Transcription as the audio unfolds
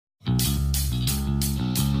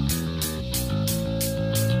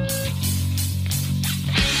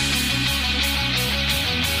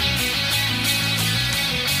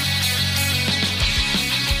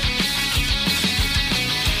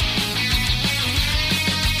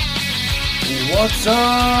What's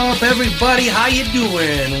up, everybody? How you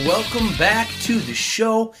doing? Welcome back to the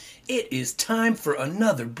show. It is time for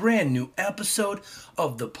another brand new episode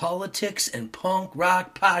of the Politics and Punk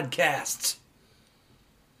Rock Podcasts.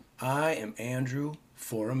 I am Andrew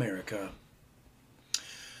for America.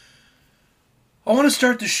 I want to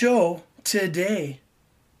start the show today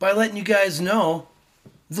by letting you guys know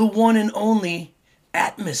the one and only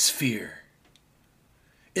Atmosphere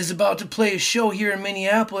is about to play a show here in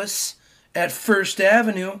Minneapolis at First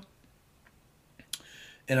Avenue,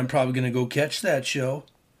 and I'm probably going to go catch that show.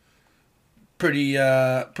 Pretty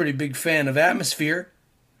big fan of Atmosphere.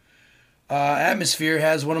 Atmosphere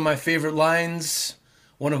has one of my favorite lines,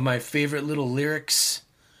 one of my favorite little lyrics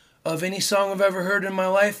of any song I've ever heard in my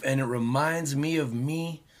life, and it reminds me of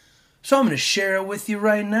me, so I'm going to share it with you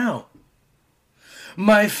right now.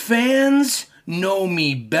 My fans know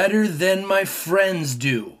me better than my friends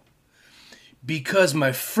do, because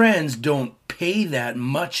my friends don't pay that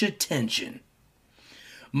much attention.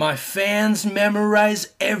 My fans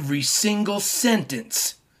memorize every single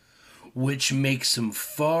sentence, which makes them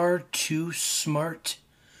far too smart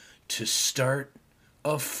to start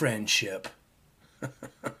a friendship.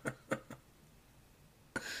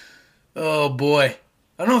 Oh boy.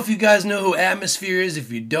 I don't know if you guys know who Atmosphere is.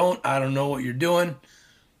 If you don't, I don't know what you're doing.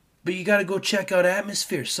 But you gotta go check out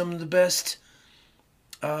Atmosphere. Some of the best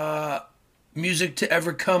music to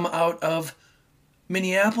ever come out of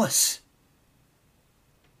Minneapolis.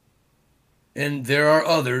 And there are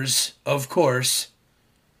others, of course.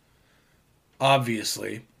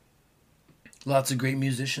 Obviously. Lots of great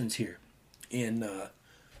musicians here in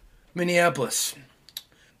Minneapolis.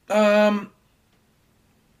 I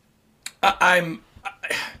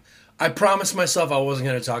promised myself I wasn't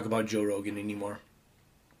going to talk about Joe Rogan anymore.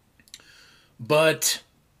 But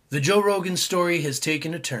the Joe Rogan story has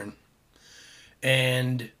taken a turn.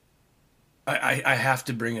 And I have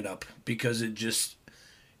to bring it up because it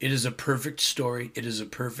is a perfect story. It is a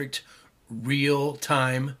perfect real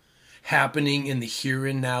time happening in the here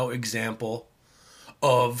and now example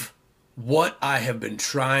of what I have been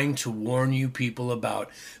trying to warn you people about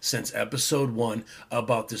since episode 1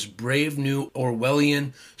 about this brave new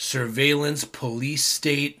Orwellian surveillance police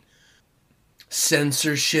state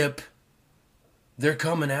censorship. They're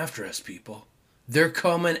coming after us, people. They're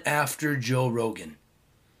coming after Joe Rogan.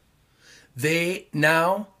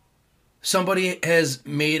 Somebody has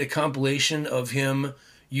made a compilation of him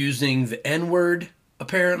using the N-word,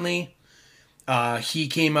 apparently. He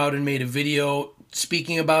came out and made a video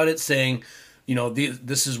speaking about it, saying,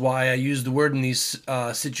 this is why I use the word in these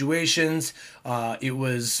situations. It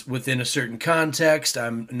was within a certain context.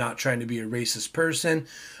 I'm not trying to be a racist person.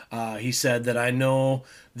 He said that I know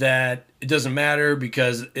that it doesn't matter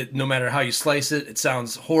because no matter how you slice it, it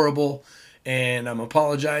sounds horrible. And I'm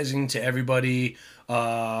apologizing to everybody,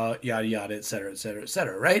 yada, yada, et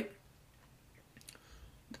cetera, right?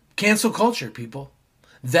 Cancel culture, people.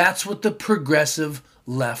 That's what the progressive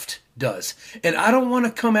left does. And I don't want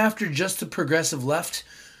to come after just the progressive left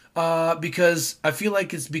because I feel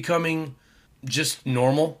like it's becoming just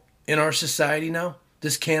normal in our society now.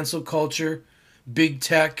 This cancel culture, big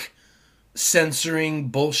tech, censoring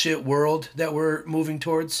bullshit world that we're moving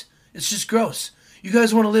towards. It's just gross. You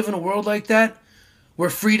guys want to live in a world like that where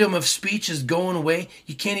freedom of speech is going away?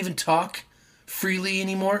 You can't even talk freely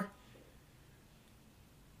anymore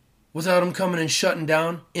without them coming and shutting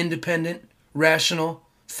down independent, rational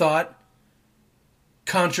thought,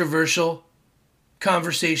 controversial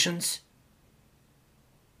conversations.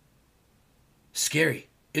 Scary.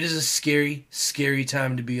 It is a scary, scary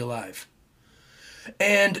time to be alive.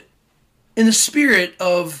 And in the spirit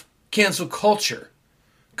of cancel culture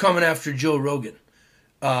coming after Joe Rogan,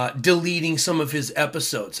 deleting some of his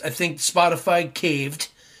episodes. I think Spotify caved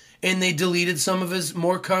and they deleted some of his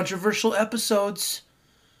more controversial episodes.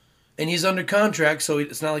 And he's under contract, so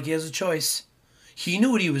it's not like he has a choice. He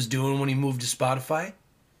knew what he was doing when he moved to Spotify.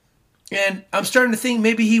 And I'm starting to think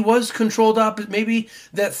maybe he was controlled maybe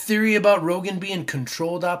that theory about Rogan being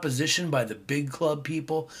controlled opposition by the big club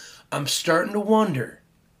people. I'm starting to wonder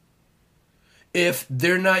if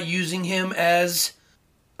they're not using him as,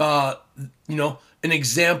 an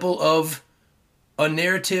example of a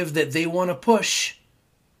narrative that they want to push,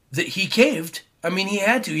 that he caved. I mean, he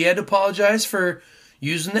had to. He had to apologize for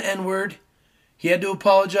using the N-word. He had to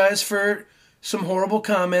apologize for some horrible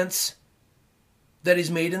comments that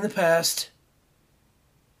he's made in the past.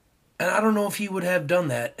 And I don't know if he would have done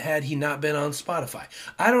that had he not been on Spotify.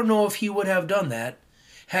 I don't know if he would have done that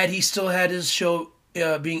had he still had his show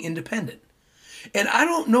being independent. And I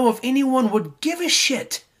don't know if anyone would give a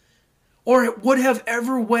shit or would have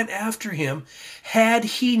ever went after him had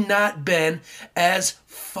he not been as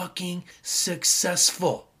fucking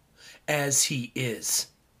successful as he is.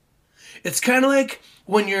 It's kind of like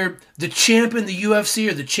when you're the champ in the UFC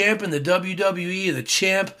or the champ in the WWE or the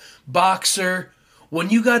champ boxer. When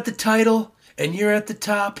you got the title and you're at the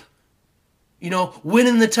top, you know,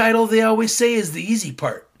 winning the title, they always say, is the easy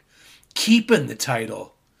part. Keeping the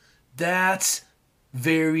title, that's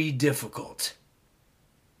very difficult.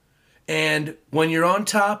 And when you're on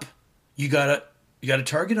top, you got a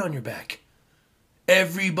target on your back.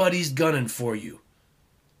 Everybody's gunning for you.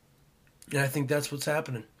 And I think that's what's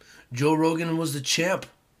happening. Joe Rogan was the champ.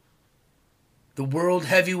 The world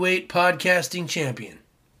heavyweight podcasting champion.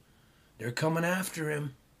 They're coming after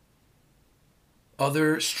him.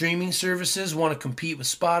 Other streaming services want to compete with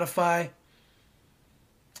Spotify.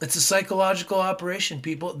 It's a psychological operation,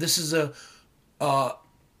 people. This is a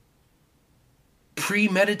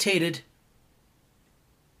premeditated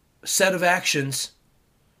set of actions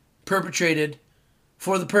perpetrated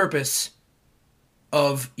for the purpose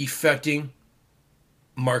of effecting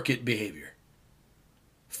market behavior.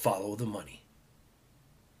 Follow the money.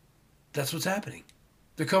 That's what's happening.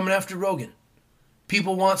 They're coming after Rogan.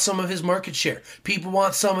 People want some of his market share. People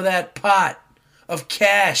want some of that pot of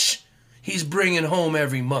cash he's bringing home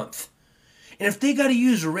every month. And if they got to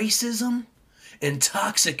use racism and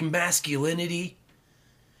toxic masculinity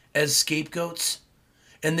as scapegoats,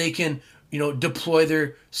 and they can, you know, deploy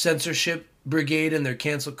their censorship brigade and their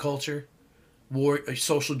cancel culture,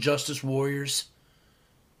 social justice warriors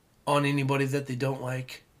on anybody that they don't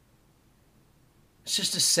like. It's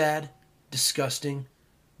just a sad, disgusting,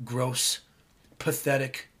 gross,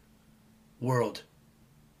 pathetic world,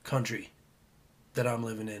 country that I'm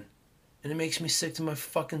living in. And it makes me sick to my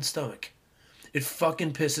fucking stomach. It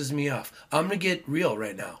fucking pisses me off. I'm gonna get real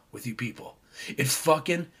right now with you people. It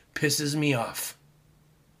fucking pisses me off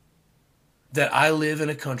that I live in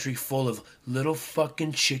a country full of little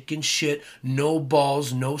fucking chicken shit, no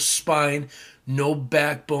balls, no spine, no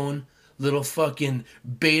backbone, little fucking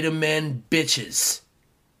beta men bitches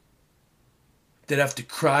that have to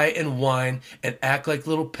cry and whine and act like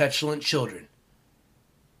little petulant children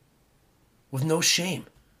with no shame,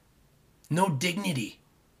 no dignity,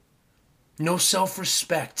 no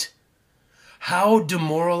self-respect. How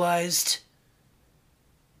demoralized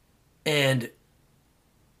and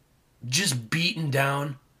just beaten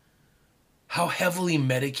down, how heavily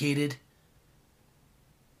medicated,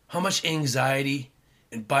 how much anxiety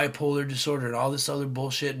and bipolar disorder and all this other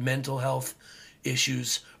bullshit, mental health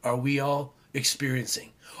issues are we all experiencing?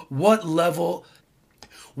 What level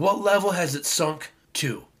has it sunk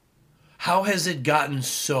to? How has it gotten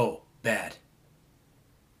so bad?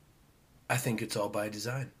 I think it's all by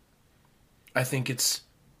design. I think it's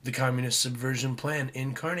the communist subversion plan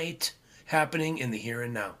incarnate, happening in the here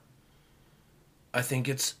and now. I think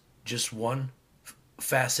it's just one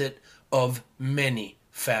facet of many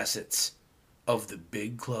facets of the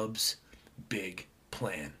big club's big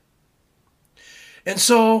plan. And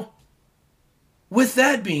so, with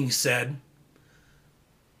that being said,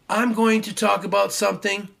 I'm going to talk about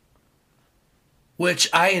something which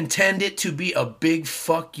I intend it to be a big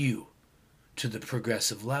fuck you to the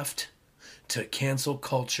progressive left, to cancel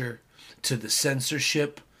culture, to the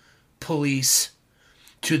censorship police,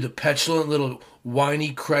 to the petulant little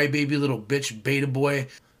whiny crybaby little bitch beta boy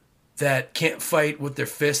that can't fight with their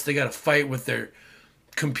fists. They got to fight with their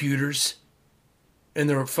computers and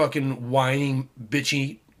their fucking whining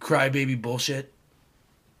bitchy crybaby bullshit.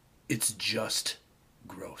 It's just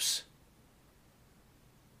gross.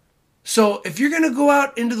 So if you're going to go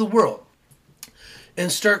out into the world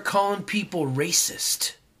and start calling people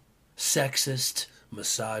racist, sexist,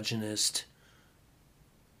 misogynist,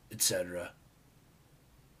 etc.,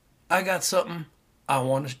 I got something I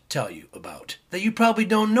want to tell you about that you probably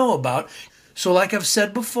don't know about. So like I've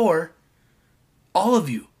said before, all of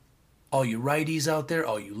you, all you righties out there,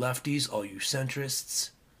 all you lefties, all you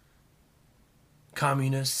centrists,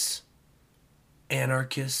 communists,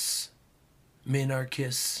 anarchists,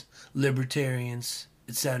 minarchists, libertarians,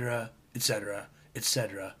 etc., etc.,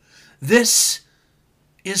 etc. This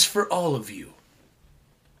is for all of you.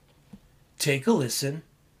 Take a listen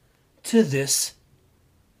to this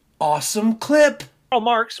awesome clip. Karl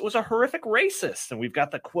Marx was a horrific racist, and we've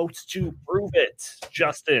got the quotes to prove it.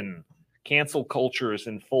 Justin, cancel culture is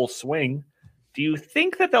in full swing. Do you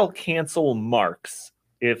think that they'll cancel Marx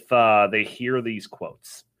if they hear these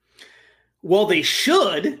quotes? Well, they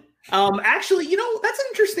should. Actually, that's an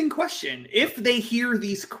interesting question. If they hear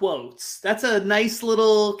these quotes, that's a nice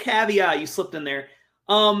little caveat you slipped in there.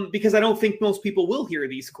 Because I don't think most people will hear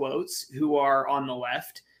these quotes who are on the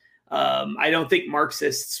left. I don't think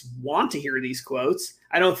Marxists want to hear these quotes.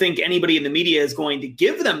 I don't think anybody in the media is going to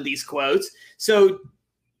give them these quotes. So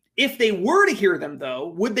if they were to hear them, though,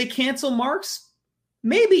 would they cancel Marx?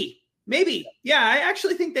 Maybe. Yeah, I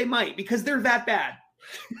actually think they might, because they're that bad.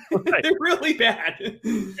 Right. They're really bad.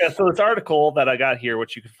 Yeah, so this article that I got here,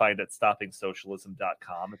 which you can find at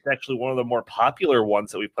stoppingsocialism.com, it's actually one of the more popular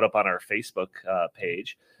ones that we put up on our Facebook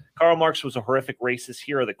page. Karl Marx was a horrific racist.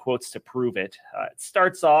 Here are the quotes to prove it. It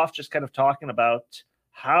starts off just kind of talking about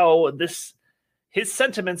how his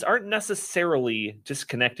sentiments aren't necessarily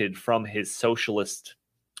disconnected from his socialist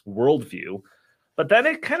worldview, but then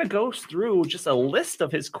it kind of goes through just a list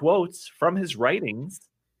of his quotes from his writings.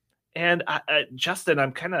 And Justin,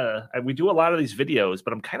 we do a lot of these videos,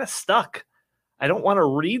 but I'm kind of stuck. I don't want to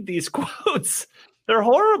read these quotes. They're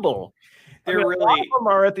horrible. They're really, a lot of them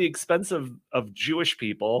are at the expense of Jewish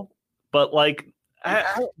people, but like,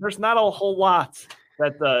 there's not a whole lot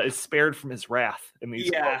that is spared from his wrath in these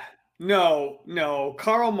quotes. No.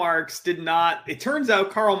 Karl Marx did not. It turns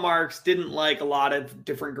out Karl Marx didn't like a lot of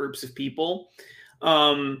different groups of people.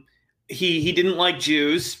 He didn't like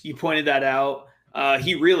Jews. You pointed that out.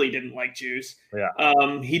 He really didn't like Jews.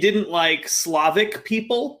 Yeah. He didn't like Slavic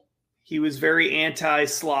people. He was very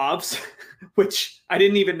anti-Slavs, which I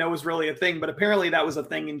didn't even know was really a thing, but apparently that was a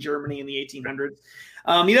thing in Germany in the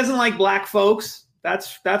 1800s. He doesn't like black folks.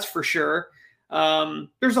 That's for sure.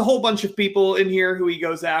 There's a whole bunch of people in here who he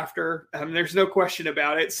goes after. There's no question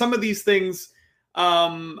about it. Some of these things,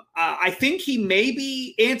 I think he may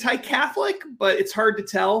be anti-Catholic, but it's hard to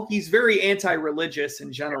tell. He's very anti-religious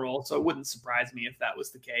in general, so it wouldn't surprise me if that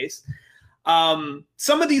was the case.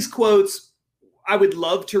 Some of these quotes I would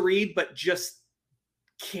love to read, but just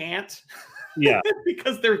can't. Yeah.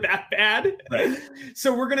 Because they're that bad. Right.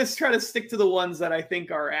 So we're going to try to stick to the ones that I think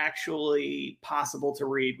are actually possible to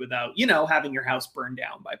read without, having your house burned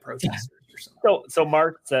down by protesters or something. So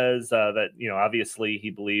Marx says that, obviously he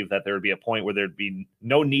believed that there would be a point where there'd be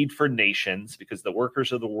no need for nations because the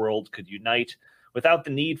workers of the world could unite without the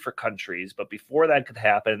need for countries. But before that could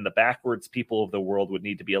happen, the backwards people of the world would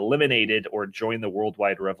need to be eliminated or join the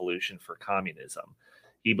worldwide revolution for communism.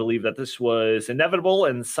 He believed that this was inevitable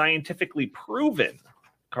and scientifically proven.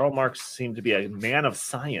 Karl Marx seemed to be a man of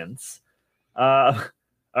science. All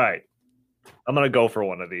right. I'm going to go for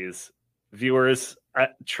one of these. Viewers,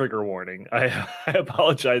 trigger warning. I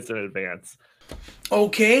apologize in advance.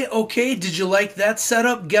 Okay. Did you like that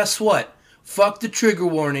setup? Guess what? Fuck the trigger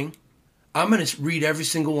warning. I'm going to read every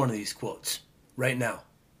single one of these quotes right now.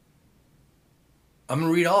 I'm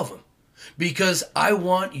going to read all of them because I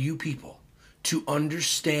want you people to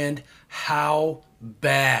understand how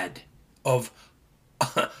bad of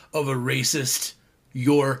a racist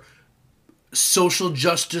your social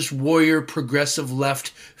justice warrior progressive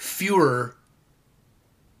left Führer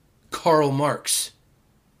Karl Marx.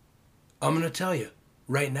 I'm going to tell you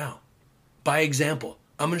right now, by example.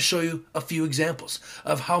 I'm going to show you a few examples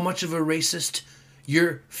of how much of a racist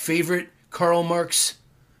your favorite Karl Marx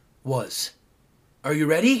was. Are you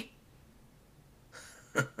ready?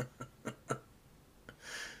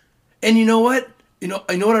 And you know what?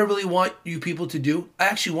 I know what I really want you people to do. I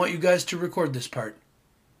actually want you guys to record this part.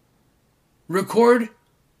 Record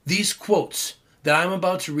these quotes that I'm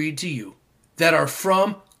about to read to you that are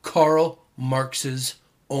from Karl Marx's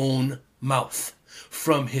own mouth,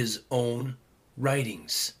 from his own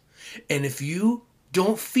writings. And if you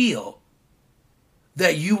don't feel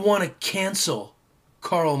that you want to cancel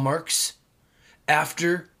Karl Marx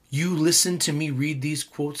after you listen to me read these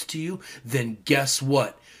quotes to you, then guess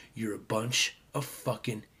what? You're a bunch of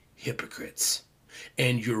fucking hypocrites.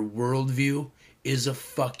 And your worldview is a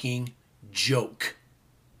fucking joke.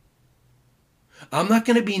 I'm not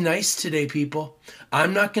going to be nice today, people.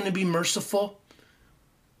 I'm not going to be merciful.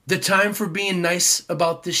 The time for being nice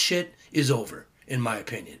about this shit is over, in my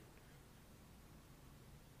opinion.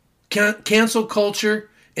 Cancel culture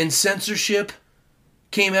and censorship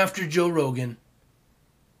came after Joe Rogan.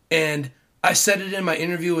 And I said it in my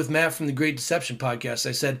interview with Matt from the Great Deception podcast.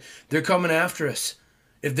 I said, they're coming after us.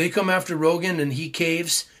 If they come after Rogan and he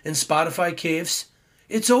caves and Spotify caves,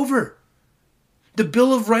 it's over. The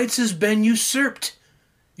Bill of Rights has been usurped.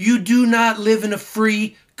 You do not live in a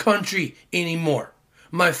free country anymore.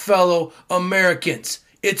 My fellow Americans,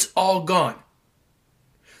 it's all gone.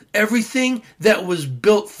 Everything that was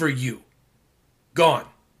built for you, gone.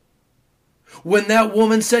 When that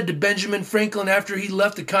woman said to Benjamin Franklin after he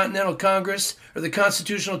left the Continental Congress or the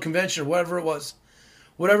Constitutional Convention or whatever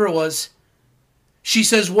it was, she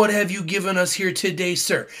says, "What have you given us here today,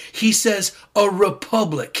 sir?" He says, "A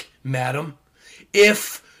republic, madam,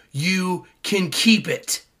 if you can keep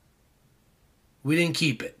it." We didn't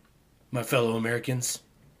keep it. my fellow Americans.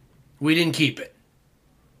 We didn't keep it.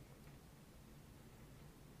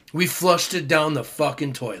 We flushed it down the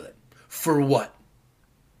fucking toilet. For what?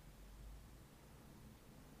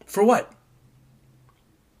 For what?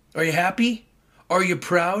 Are you happy? Are you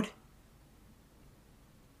proud?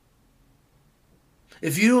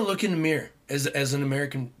 If you don't look in the mirror as an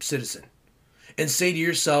American citizen and say to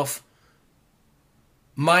yourself,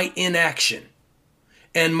 my inaction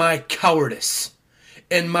and my cowardice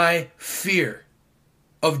and my fear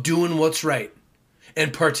of doing what's right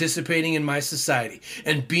and participating in my society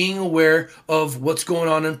and being aware of what's going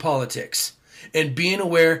on in politics and being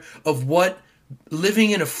aware of what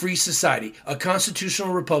living in a free society, a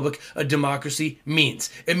constitutional republic, a democracy means.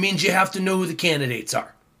 It means you have to know who the candidates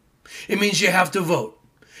are. It means you have to vote.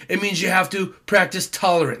 It means you have to practice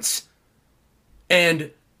tolerance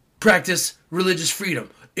and practice religious freedom.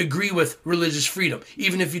 Agree with religious freedom,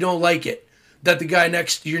 even if you don't like it. That the guy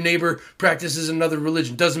next to your neighbor practices another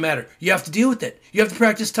religion. Doesn't matter. You have to deal with it. You have to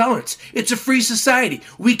practice tolerance. It's a free society.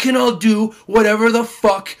 We can all do whatever the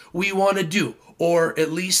fuck we want to do. Or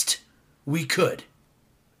at least we could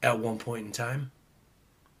at one point in time.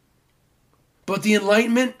 But the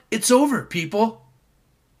Enlightenment, it's over, people.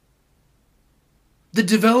 The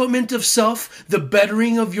development of self, the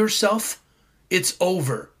bettering of yourself, it's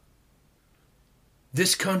over.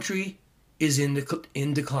 This country is in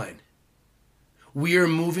decline. We are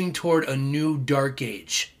moving toward a new dark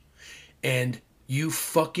age. And you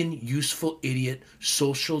fucking useful idiot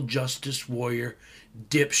social justice warrior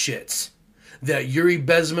dipshits that Yuri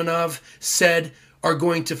Bezmenov said are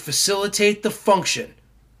going to facilitate the function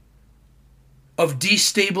of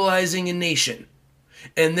destabilizing a nation.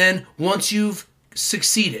 And then once you've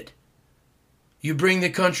succeeded, you bring the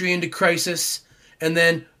country into crisis, and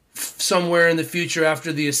then somewhere in the future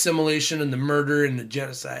after the assimilation and the murder and the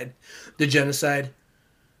genocide,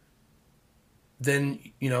 then,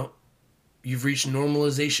 you've reached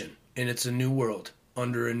normalization and it's a new world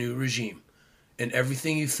under a new regime. And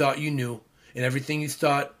everything you thought you knew and everything you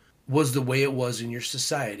thought was the way it was in your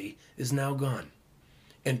society is now gone.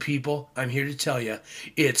 And people, I'm here to tell you,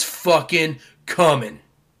 it's fucking coming.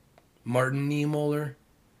 Martin Niemöller,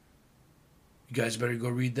 you guys better go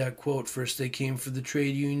read that quote. First they came for the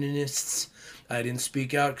trade unionists. I didn't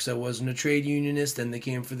speak out because I wasn't a trade unionist. Then they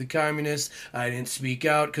came for the communists. I didn't speak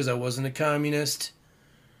out because I wasn't a communist.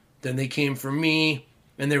 Then they came for me,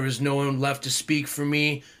 and there was no one left to speak for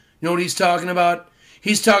me. You know what he's talking about?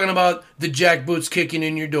 He's talking about the jackboots kicking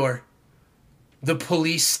in your door. The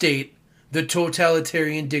police state, the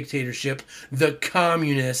totalitarian dictatorship, the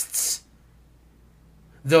communists,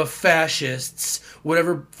 the fascists,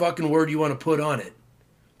 whatever fucking word you want to put on it.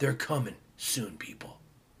 They're coming soon, people.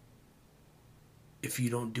 If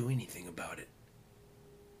you don't do anything about it,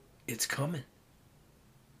 it's coming.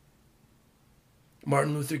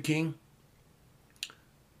 Martin Luther King,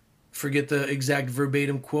 forget the exact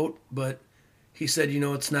verbatim quote, but he said,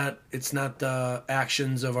 it's not the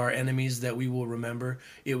actions of our enemies that we will remember.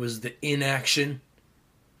 It was the inaction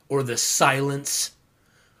or the silence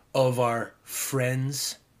of our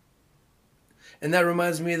friends. And that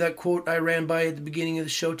reminds me of that quote I ran by at the beginning of the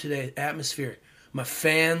show today, Atmosphere. My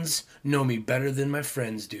fans know me better than my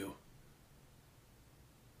friends do.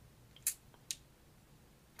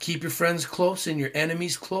 Keep your friends close and your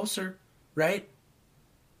enemies closer, right?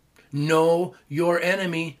 Know your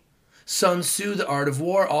enemy. Sun Tzu, The Art of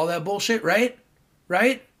War, all that bullshit, right?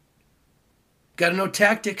 Right? Got to know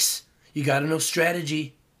tactics. You got to know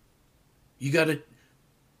strategy. You got to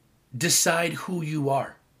decide who you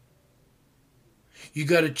are. You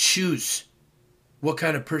got to choose what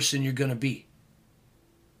kind of person you're going to be.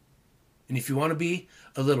 And if you want to be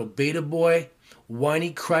a little beta boy,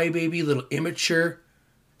 whiny crybaby, little immature,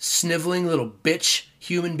 sniveling little bitch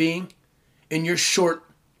human being in your short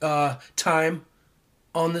time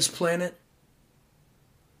on this planet,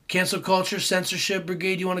 cancel culture, censorship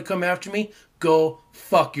brigade, you want to come after me? Go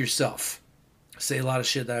fuck yourself. I say a lot of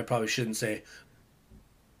shit that I probably shouldn't say.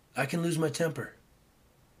 I can lose my temper.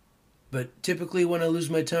 But typically when I lose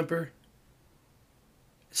my temper,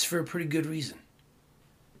 it's for a pretty good reason.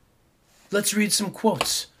 Let's read some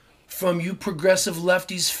quotes from you progressive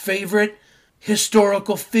lefties' favorite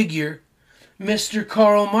historical figure, Mr.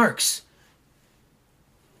 Karl Marx.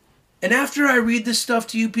 And after I read this stuff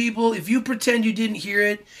to you people, if you pretend you didn't hear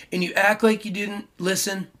it and you act like you didn't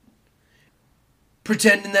listen,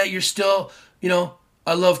 pretending that you're still,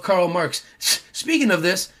 I love Karl Marx. Speaking of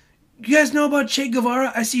this, you guys know about Che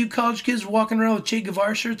Guevara? I see you college kids walking around with Che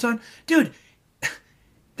Guevara shirts on. Dude,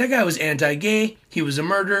 that guy was anti-gay. He was a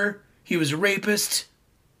murderer. He was a rapist.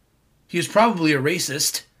 He was probably a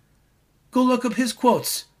racist. Go look up his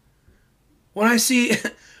quotes. When I see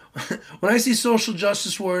when I see social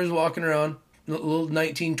justice warriors walking around, little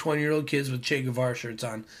 19, 20-year-old kids with Che Guevara shirts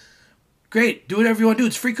on, great, do whatever you want to do.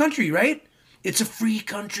 It's a free country, right? It's a free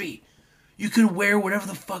country. You can wear whatever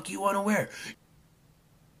the fuck you want to wear.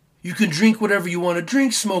 You can drink whatever you want to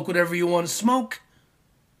drink, smoke whatever you want to smoke.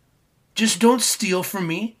 Just don't steal from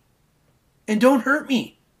me and don't hurt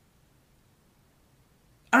me.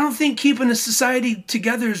 I don't think keeping a society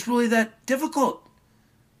together is really that difficult.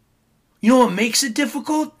 You know what makes it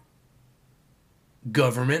difficult?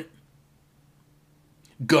 Government.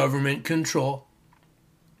 Government control.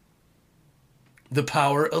 The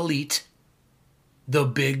power elite. The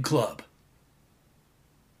big club.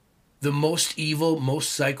 The most evil,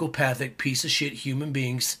 most psychopathic piece of shit human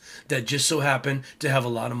beings that just so happen to have a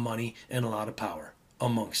lot of money and a lot of power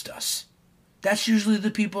amongst us. That's usually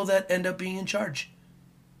the people that end up being in charge.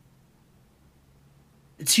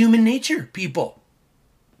 It's human nature, people.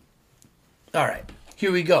 All right,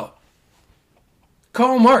 here we go.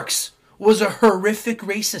 Karl Marx was a horrific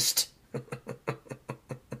racist.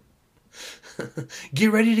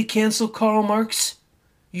 Get ready to cancel Karl Marx,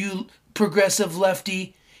 you progressive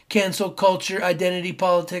lefty, cancel culture, identity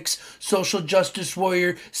politics, social justice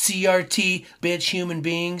warrior, CRT, bitch human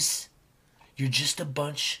beings. You're just a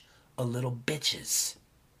bunch of little bitches.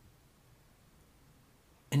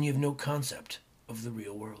 And you have no concept of the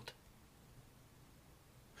real world.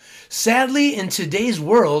 Sadly, in today's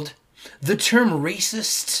world, the term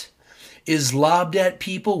racist is lobbed at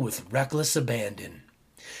people with reckless abandon.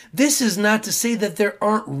 This is not to say that there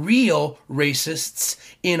aren't real racists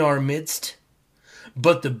in our midst,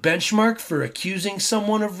 but the benchmark for accusing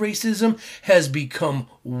someone of racism has become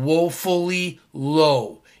woefully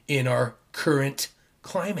low in our current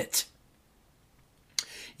climate.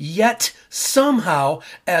 Yet, somehow,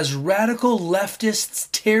 as radical leftists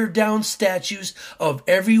tear down statues of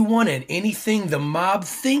everyone and anything the mob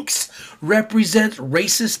thinks represents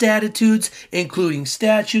racist attitudes, including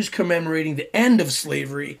statues commemorating the end of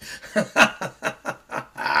slavery,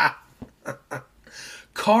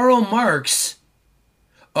 Karl Marx,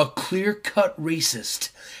 a clear-cut racist,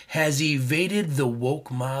 has evaded the woke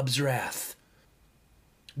mob's wrath.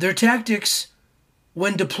 Their tactics,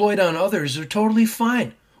 when deployed on others, are totally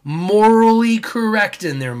fine. Morally correct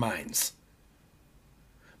in their minds.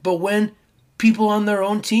 But when people on their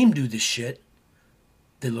own team do this shit,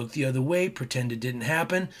 they look the other way, pretend it didn't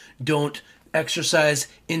happen, don't exercise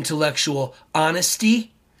intellectual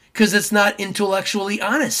honesty, because it's not intellectually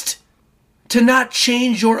honest to not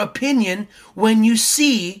change your opinion when you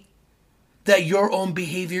see that your own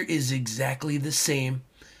behavior is exactly the same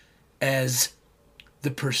as the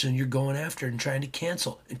person you're going after and trying to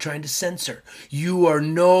cancel and trying to censor. You are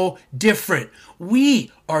no different.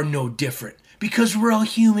 We are no different because we're all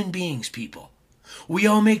human beings, people. We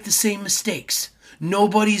all make the same mistakes.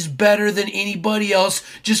 Nobody's better than anybody else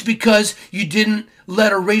just because you didn't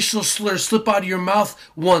let a racial slur slip out of your mouth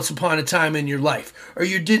once upon a time in your life, or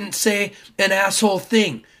you didn't say an asshole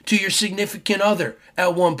thing to your significant other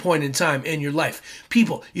at one point in time in your life.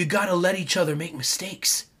 People, you gotta let each other make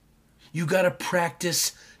mistakes. You got to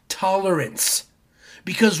practice tolerance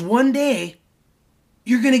because one day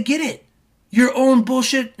you're going to get it. Your own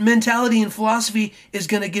bullshit mentality and philosophy is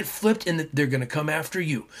going to get flipped and they're going to come after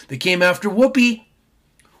you. They came after Whoopi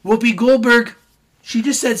Goldberg. She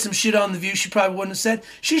just said some shit on The View she probably wouldn't have said.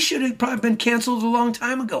 She should have probably been canceled a long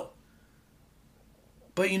time ago.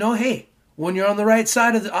 But hey, when you're on the right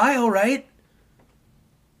side of the aisle, right?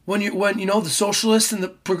 When the socialists and the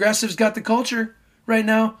progressives got the culture right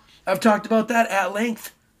now, I've talked about that at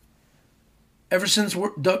length ever since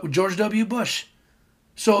George W. Bush.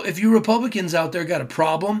 So if you Republicans out there got a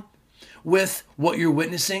problem with what you're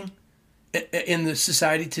witnessing in the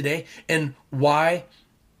society today and why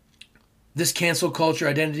this cancel culture,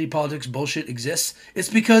 identity politics bullshit exists, it's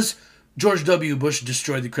because George W. Bush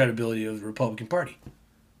destroyed the credibility of the Republican Party.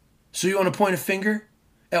 So you want to point a finger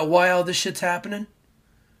at why all this shit's happening?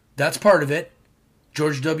 That's part of it.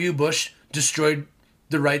 George W. Bush destroyed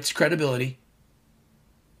the right's credibility.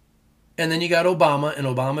 And then you got Obama, and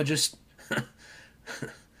Obama just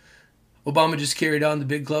carried on the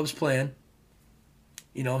big club's plan.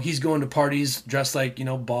 He's going to parties dressed like,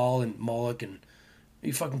 Ball and Moloch, and are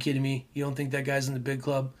you fucking kidding me? You don't think that guy's in the big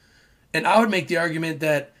club? And I would make the argument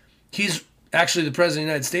that he's actually the president of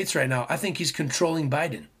the United States right now. I think he's controlling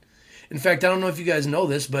Biden. In fact, I don't know if you guys know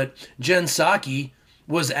this, but Jen Psaki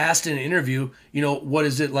was asked in an interview, what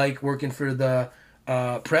is it like working for the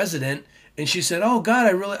president, and she said, "Oh God,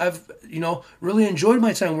 I've really enjoyed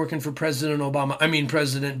my time working for President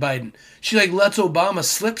Biden." She lets Obama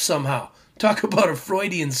slip somehow. Talk about a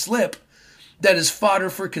Freudian slip. that is fodder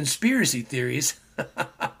for conspiracy theories.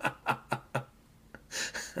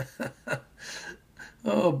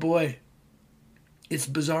 Oh boy. It's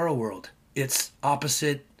bizarro world. It's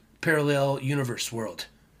opposite parallel universe world.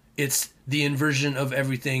 It's the inversion of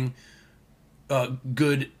everything.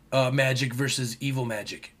 Good magic versus evil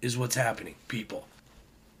magic is what's happening, people.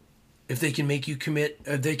 If they can make you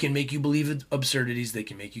they can make you believe absurdities, they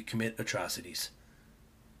can make you commit atrocities.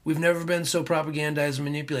 We've never been so propagandized and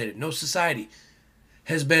manipulated. No society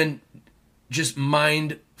has been just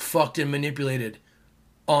mind fucked and manipulated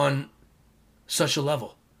on such a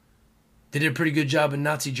level. They did a pretty good job in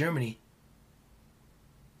Nazi Germany.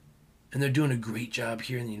 And they're doing a great job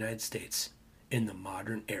here in the United States in the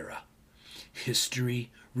modern era. History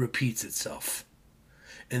repeats itself.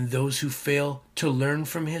 And those who fail to learn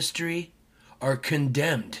from history are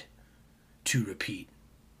condemned to repeat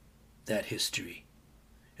that history.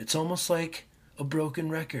 It's almost like a broken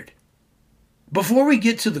record. Before we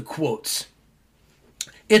get to the quotes,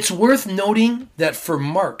 it's worth noting that for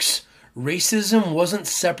Marx, racism wasn't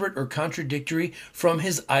separate or contradictory from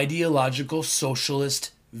his ideological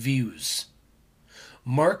socialist views.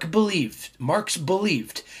 Marx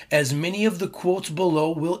believed, as many of the quotes below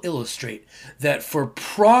will illustrate, that for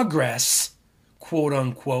progress, quote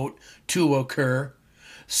unquote, to occur,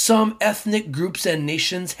 some ethnic groups and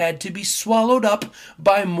nations had to be swallowed up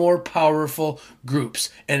by more powerful groups.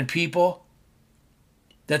 And people,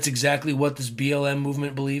 that's exactly what this BLM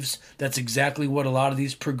movement believes. That's exactly what a lot of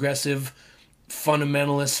these progressive,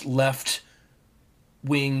 fundamentalist, left-wing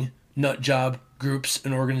nutjob groups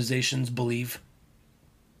and organizations believe.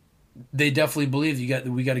 They definitely believe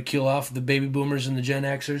we got to kill off the baby boomers and the Gen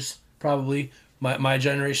Xers. Probably my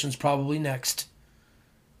generation's probably next,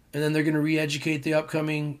 and then they're going to re-educate the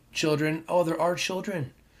upcoming children. Oh, there are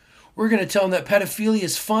children. We're going to tell them that pedophilia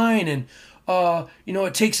is fine, and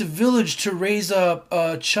it takes a village to raise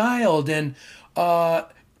a child, and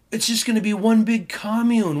it's just going to be one big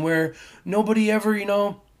commune where nobody ever,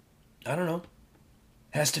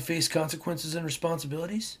 has to face consequences and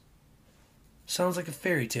responsibilities. Sounds like a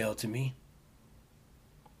fairy tale to me.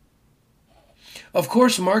 Of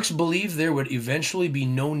course, Marx believed there would eventually be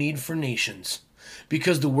no need for nations,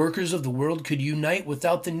 because the workers of the world could unite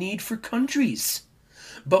without the need for countries.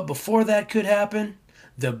 But before that could happen,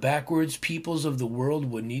 the backwards peoples of the world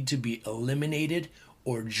would need to be eliminated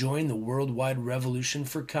or join the worldwide revolution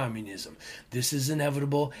for communism. This is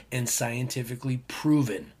inevitable and scientifically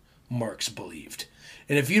proven, Marx believed.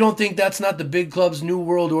 And if you don't think that's not the big club's new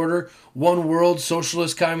world order, one world,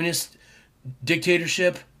 socialist, communist,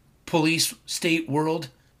 dictatorship, police, state world,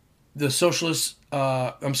 the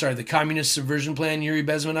communist subversion plan Yuri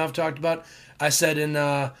Bezmenov talked about, I said in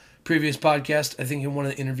a previous podcast, I think in one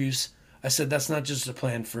of the interviews, I said that's not just a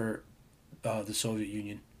plan for the Soviet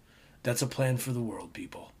Union. That's a plan for the world,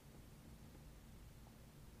 people.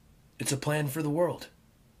 It's a plan for the world.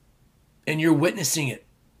 And you're witnessing it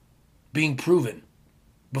being proven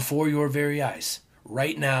before your very eyes,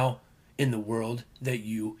 right now, in the world that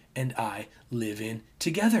you and I live in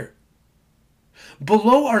together.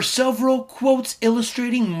 Below are several quotes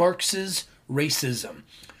illustrating Marx's racism.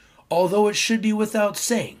 Although it should be without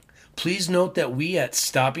saying, please note that we at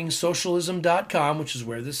stoppingsocialism.com, which is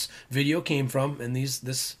where this video came from and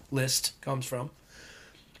this list comes from,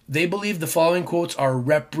 they believe the following quotes are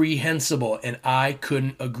reprehensible, and I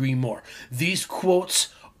couldn't agree more. These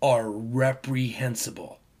quotes are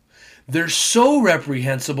reprehensible. They're so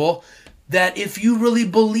reprehensible that if you really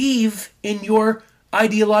believe in your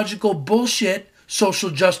ideological bullshit, social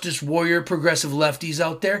justice warrior, progressive lefties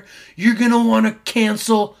out there, you're going to want to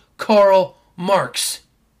cancel Karl Marx.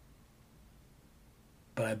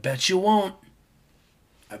 But I bet you won't.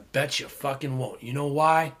 I bet you fucking won't. You know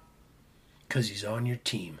why? Because he's on your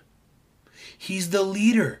team. He's the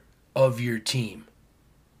leader of your team,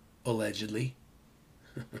 allegedly.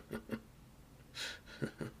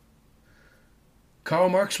 Karl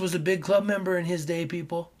Marx was a big club member in his day,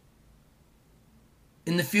 people.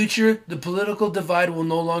 In the future, the political divide will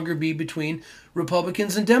no longer be between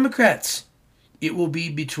Republicans and Democrats. It will be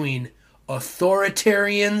between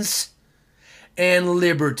authoritarians and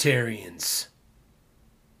libertarians.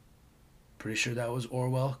 Pretty sure that was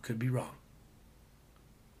Orwell. Could be wrong.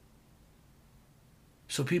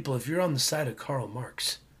 So people, if you're on the side of Karl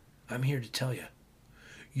Marx, I'm here to tell you,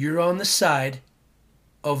 you're on the side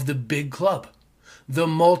of the big club, the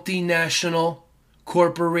multinational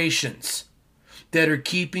corporations that are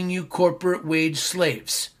keeping you corporate wage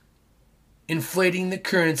slaves, inflating the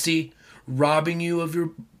currency, robbing you of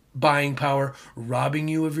your buying power, robbing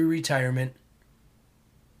you of your retirement.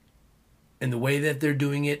 And the way that they're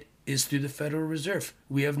doing it is through the Federal Reserve.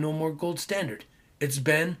 We have no more gold standard. It's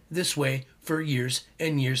been this way for years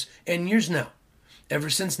and years and years now, ever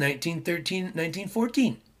since 1913,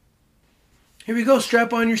 1914. Here we go.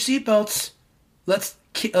 Strap on your seatbelts.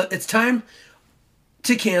 It's time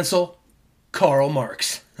to cancel Karl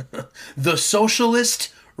Marx, the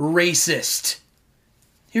socialist racist.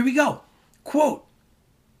 Here we go. Quote.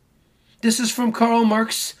 This is from Karl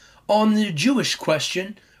Marx on the Jewish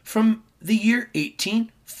question from the year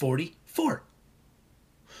 1844.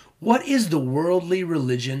 What is the worldly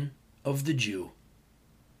religion of the Jew?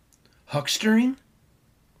 Huckstering?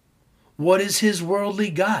 What is his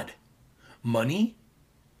worldly god? Money?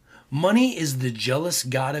 Money is the jealous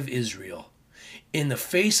god of Israel, in the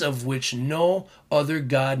face of which no other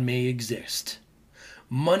god may exist.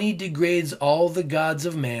 Money degrades all the gods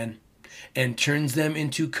of man and turns them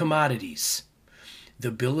into commodities.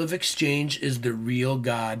 The bill of exchange is the real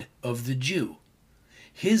god of the Jew.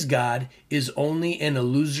 His god is only an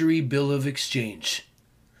illusory bill of exchange.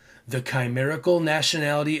 The chimerical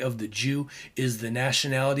nationality of the Jew is the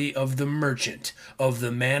nationality of the merchant, of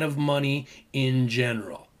the man of money in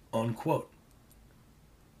general. Unquote.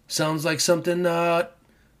 Sounds like something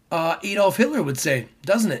Adolf Hitler would say,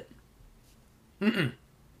 doesn't it?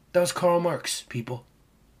 That was Karl Marx, people.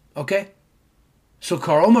 Okay? So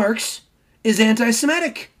Karl Marx is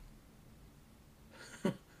anti-Semitic.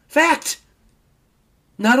 Fact.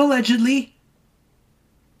 Not allegedly.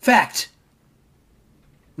 Fact.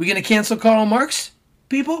 We gonna cancel Karl Marx,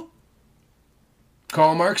 people?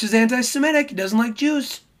 Karl Marx is anti-Semitic. He doesn't like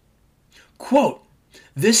Jews. Quote,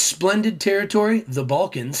 this splendid territory, the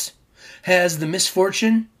Balkans, has the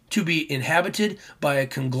misfortune to be inhabited by a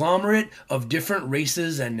conglomerate of different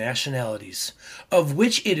races and nationalities, of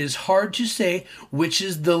which it is hard to say which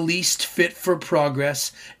is the least fit for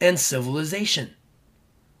progress and civilization.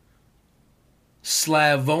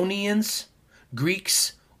 Slavonians,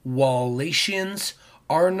 Greeks, Wallachia,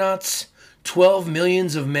 Arnauts, 12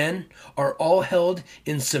 millions of men are all held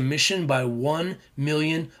in submission by 1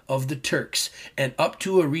 million of the Turks, and up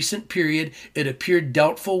to a recent period it appeared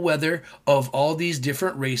doubtful whether, of all these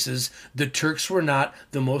different races, the Turks were not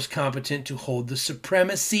the most competent to hold the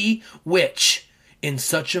supremacy which, in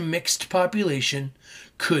such a mixed population,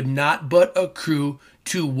 could not but accrue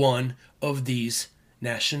to one of these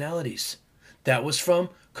nationalities. That was from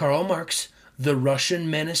Karl Marx, The Russian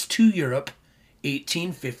Menace to Europe,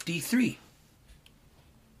 1853.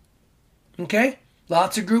 Okay?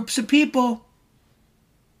 Lots of groups of people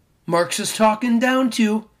Marx is talking down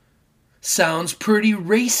to. Sounds pretty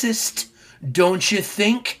racist, don't you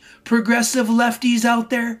think, progressive lefties out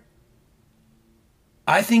there?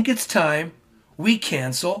 I think it's time we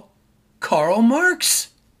cancel Karl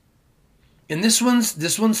Marx. And this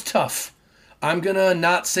one's tough. I'm gonna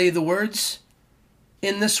not say the words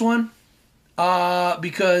in this one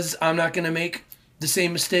because I'm not gonna make the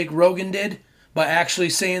same mistake Rogan did by actually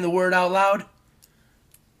saying the word out loud.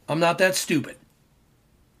 I'm not that stupid.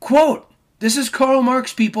 Quote, this is Karl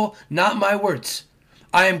Marx, people, not my words.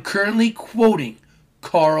 I am currently quoting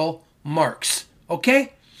Karl Marx,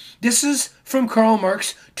 okay? This is from Karl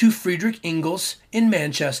Marx to Friedrich Engels in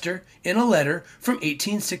Manchester in a letter from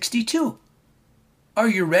 1862. Are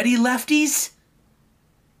you ready, lefties?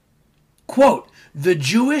 Quote, the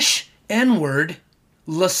Jewish N-word,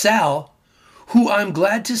 LaSalle, who I'm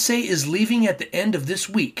glad to say is leaving at the end of this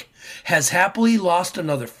week, has happily lost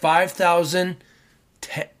another 5,000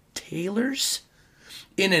 tailors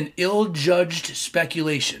in an ill-judged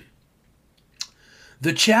speculation.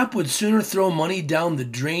 The chap would sooner throw money down the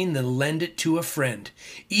drain than lend it to a friend,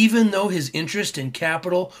 even though his interest and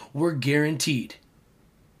capital were guaranteed.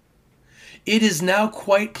 It is now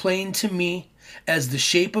quite plain to me, as the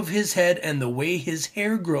shape of his head and the way his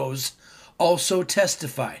hair grows also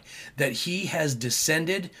testify, that he has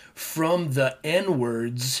descended from the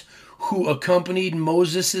N-words who accompanied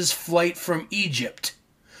Moses' flight from Egypt,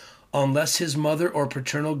 unless his mother or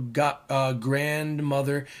paternal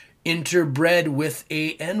grandmother interbred with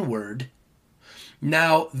a N-word.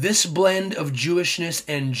 Now, this blend of Jewishness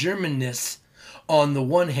and Germanness on the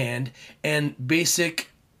one hand, and basic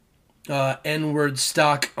N-word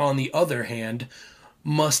stock on the other hand,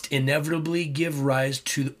 must inevitably give rise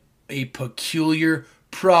to a peculiar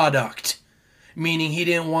product, meaning he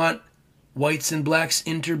didn't want whites and blacks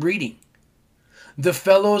interbreeding. The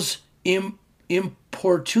fellow's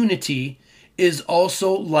importunity is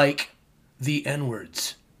also like the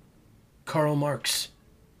N-words. Karl Marx,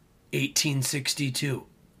 1862.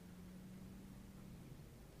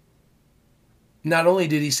 Not only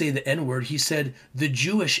did he say the N-word, he said the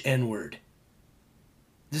Jewish N-word.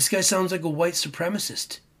 This guy sounds like a white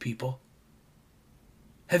supremacist, people.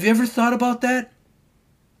 Have you ever thought about that?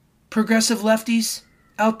 Progressive lefties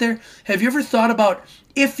out there? Have you ever thought about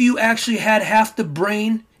if you actually had half the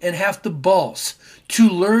brain and half the balls to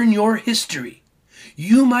learn your history,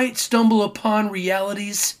 you might stumble upon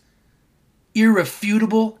realities,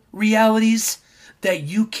 irrefutable realities, that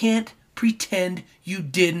you can't pretend you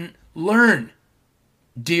didn't learn.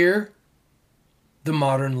 Dear the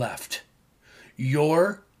modern left,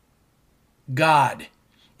 your God,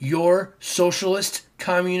 your socialist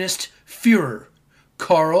communist Führer,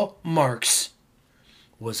 Karl Marx,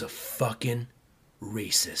 was a fucking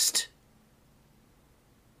racist.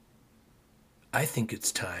 I think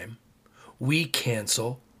it's time we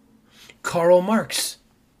cancel Karl Marx.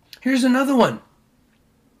 Here's another one.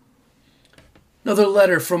 Another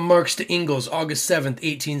letter from Marx to Engels, August 7th,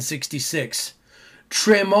 1866.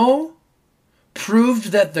 Tremeau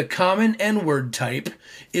proved that the common N-word type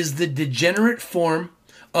is the degenerate form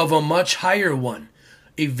of a much higher one,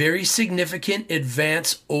 a very significant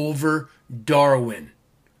advance over Darwin.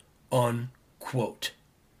 Unquote.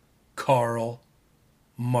 Karl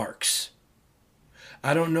Marx.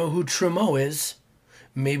 I don't know who Tremeau is.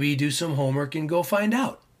 Maybe do some homework and go find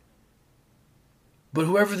out. But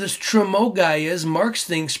whoever this Tremeau guy is, Marx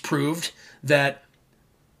thinks proved that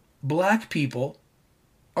black people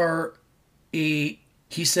are he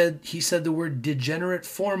said the word degenerate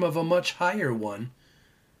form of a much higher one,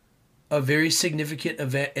 a very significant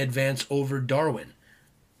advance over Darwin.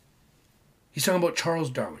 He's talking about Charles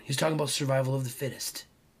Darwin. He's talking about survival of the fittest.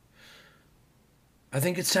 I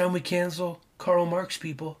think it's time we cancel Karl Marx,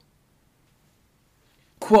 people.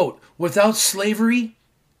 Quote, without slavery,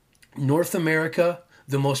 North America,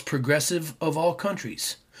 the most progressive of all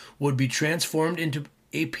countries, would be transformed into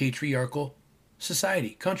a patriarchal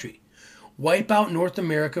country. Wipe out North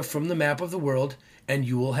America from the map of the world, and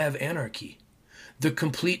you will have anarchy. The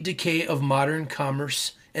complete decay of modern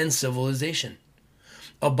commerce and civilization.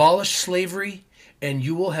 Abolish slavery, and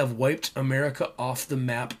you will have wiped America off the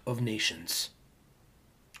map of nations.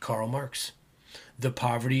 Karl Marx. The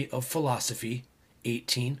Poverty of Philosophy,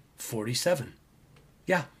 1847.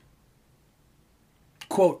 Yeah.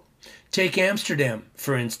 Quote, take Amsterdam,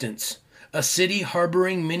 for instance, a city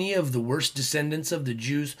harboring many of the worst descendants of the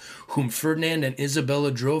Jews whom Ferdinand and Isabella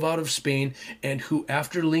drove out of Spain and who,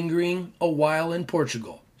 after lingering a while in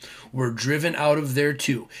Portugal, were driven out of there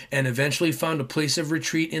too, and eventually found a place of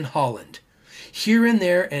retreat in Holland. Here and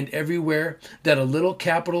there and everywhere that a little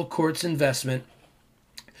capital courts investment,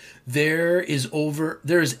 there is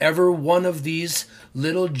ever one of these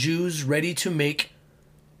little Jews ready to make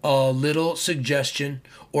a little suggestion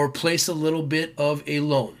or place a little bit of a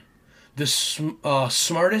loan. The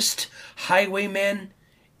smartest highwayman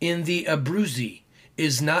in the Abruzzi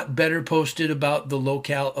is not better posted about the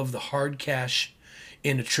locale of the hard cash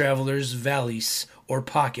in a traveler's valise or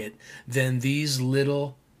pocket than these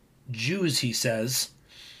little Jews, he says,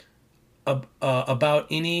 about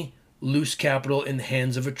any loose capital in the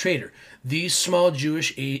hands of a trader. These small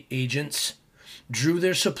Jewish agents drew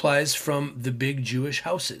their supplies from the big Jewish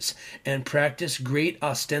houses and practiced great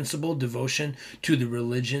ostensible devotion to the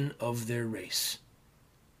religion of their race.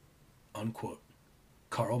 Unquote.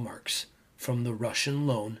 Karl Marx, from the Russian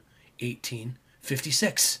Loan,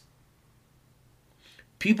 1856.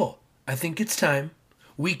 People, I think it's time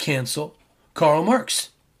we cancel Karl Marx.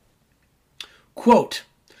 Quote,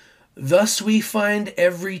 thus we find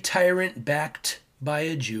every tyrant backed by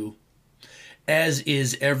a Jew, as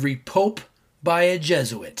is every pope by a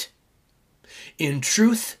Jesuit. In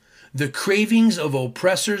truth, the cravings of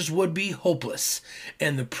oppressors would be hopeless,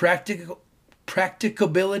 and the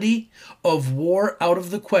practicability of war out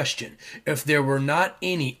of the question, if there were not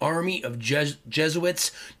any army of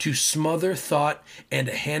Jesuits to smother thought and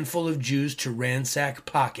a handful of Jews to ransack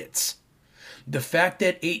pockets. The fact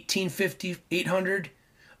that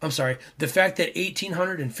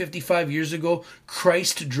 1855 years ago,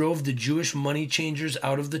 Christ drove the Jewish money changers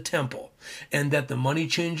out of the temple, and that the money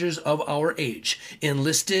changers of our age,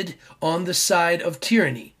 enlisted on the side of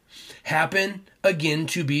tyranny, happen again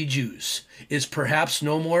to be Jews, is perhaps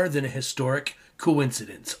no more than a historic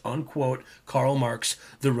coincidence. Unquote. Karl Marx,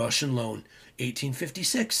 The Russian Loan,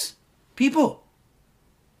 1856. People,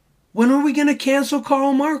 when are we going to cancel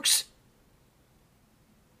Karl Marx?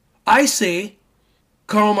 I say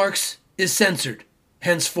Karl Marx is censored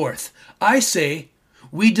henceforth. I say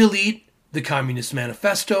we delete the Communist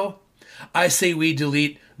Manifesto. I say we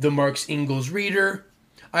delete the Marx Engels Reader.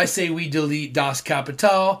 I say we delete Das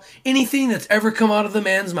Kapital. Anything that's ever come out of the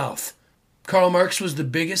man's mouth. Karl Marx was the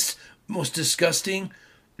biggest, most disgusting,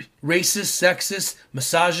 racist, sexist,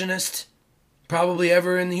 misogynist probably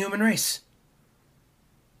ever in the human race.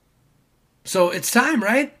 So it's time,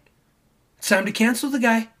 right? It's time to cancel the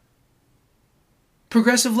guy.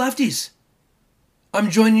 Progressive lefties, I'm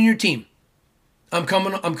joining your team. I'm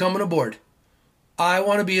coming aboard. I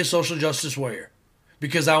want to be a social justice warrior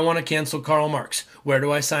because I want to cancel Karl Marx. Where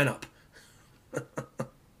do I sign up?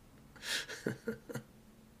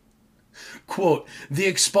 Quote, the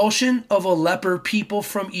expulsion of a leper people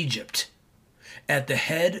from Egypt, at the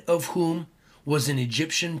head of whom was an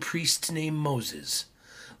Egyptian priest named Moses.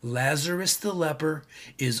 Lazarus the leper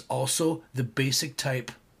is also the basic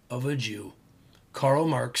type of a Jew. Karl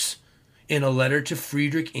Marx, in a letter to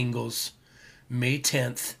Friedrich Engels, May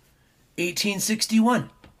 10th, 1861.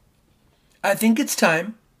 I think it's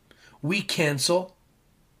time we cancel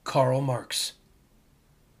Karl Marx.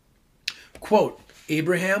 Quote,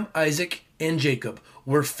 Abraham, Isaac, and Jacob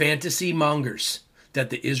were fantasy mongers, that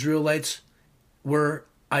the Israelites were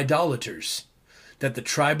idolaters, that the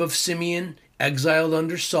tribe of Simeon, exiled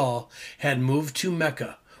under Saul, had moved to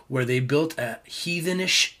Mecca, where they built a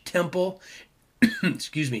heathenish temple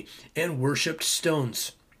and worshipped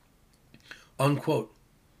stones. Unquote.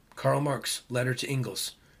 Karl Marx, letter to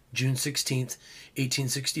Engels, June 16th,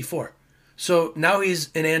 1864. So now he's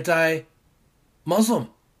an anti-Muslim.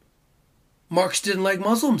 Marx didn't like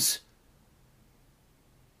Muslims.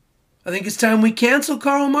 I think it's time we cancel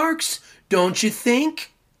Karl Marx, don't you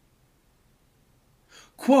think?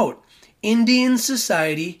 Quote, Indian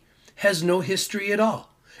society has no history at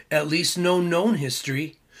all, at least no known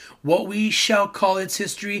history. What we shall call its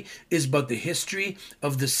history is but the history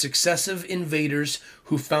of the successive invaders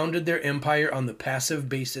who founded their empire on the passive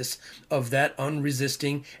basis of that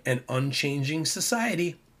unresisting and unchanging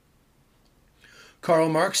society. Karl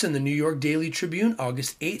Marx in the New York Daily Tribune,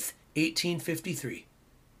 August 8th, 1853.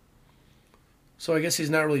 So I guess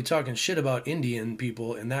he's not really talking shit about Indian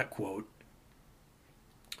people in that quote.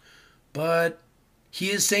 But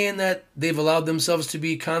he is saying that they've allowed themselves to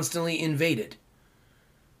be constantly invaded.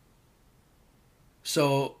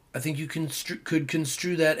 So I think you could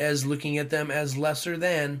construe that as looking at them as lesser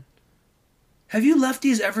than. Have you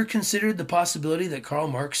lefties ever considered the possibility that Karl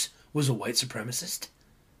Marx was a white supremacist?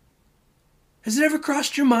 Has it ever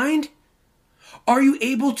crossed your mind? Are you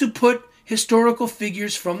able to put historical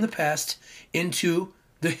figures from the past into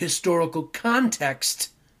the historical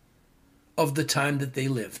context of the time that they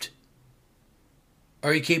lived?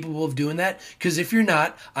 Are you capable of doing that? Because if you're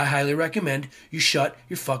not, I highly recommend you shut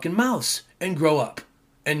your fucking mouths and grow up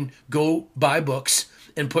and go buy books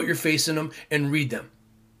and put your face in them and read them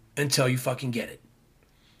until you fucking get it.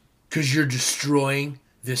 Because you're destroying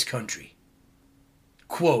this country.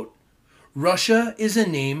 Quote, Russia is a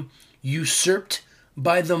name usurped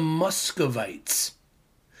by the Muscovites.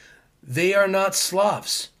 They are not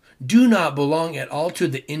Slavs, do not belong at all to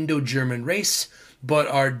the Indo-German race, but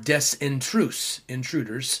are des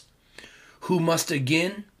intruders, who must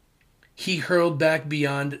again he hurled back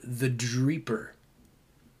beyond the Dnieper,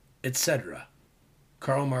 etc.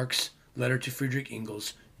 Karl Marx, letter to Friedrich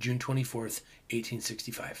Engels, June 24th,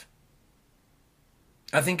 1865.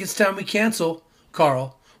 I think it's time we cancel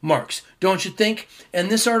Karl Marx, don't you think?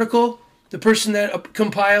 And this article, the person that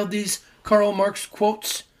compiled these Karl Marx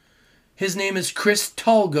quotes, his name is Chris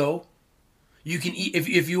Talgo. You can,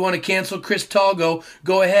 if you want to cancel Chris Talgo,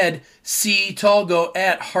 go ahead. C. Talgo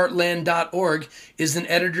at heartland.org is an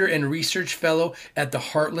editor and research fellow at the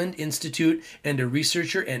Heartland Institute and a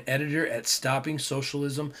researcher and editor at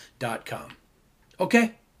stoppingsocialism.com.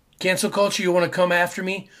 Okay, cancel culture, you want to come after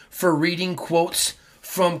me for reading quotes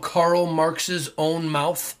from Karl Marx's own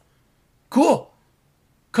mouth? Cool.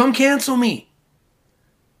 Come cancel me.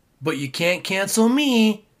 But you can't cancel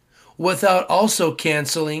me without also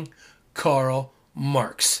canceling Karl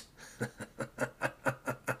Marx.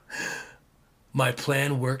 My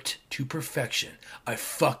plan worked to perfection. I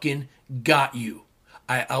fucking got you.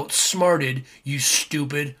 I outsmarted you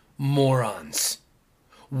stupid morons.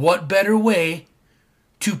 What better way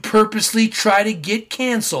to purposely try to get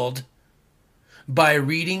canceled by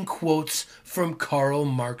reading quotes from Karl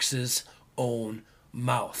Marx's own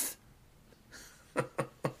mouth?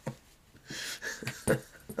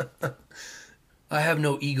 I have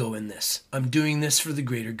no ego in this. I'm doing this for the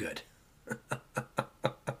greater good.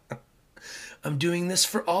 I'm doing this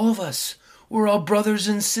for all of us. We're all brothers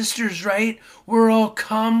and sisters, right? We're all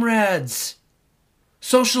comrades.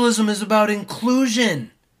 Socialism is about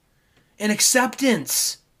inclusion and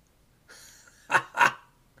acceptance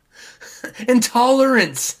and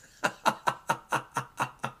tolerance.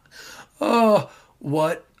 Oh,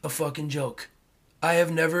 what a fucking joke. I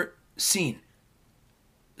have never seen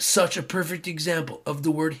such a perfect example of the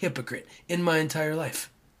word hypocrite in my entire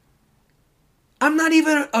life. I'm not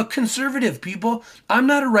even a conservative, people. I'm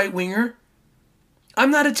not a right-winger. I'm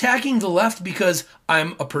not attacking the left because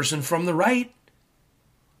I'm a person from the right.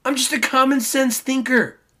 I'm just a common sense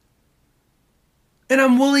thinker. And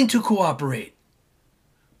I'm willing to cooperate.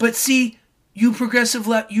 But see, you progressive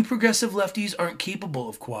lefties aren't capable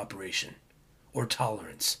of cooperation or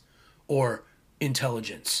tolerance or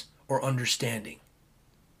intelligence or understanding.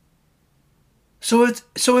 So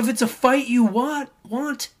if it's a fight you want,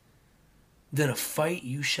 then a fight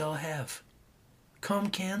you shall have. Come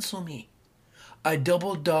cancel me. I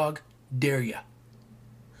double dog dare ya.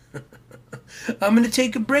 I'm going to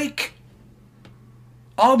take a break.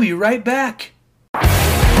 I'll be right back.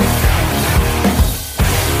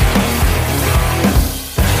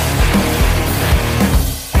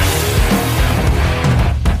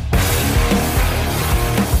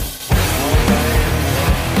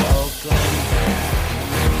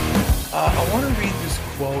 I want to read this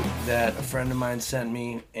quote that a friend of mine sent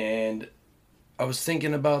me, and I was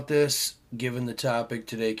thinking about this, given the topic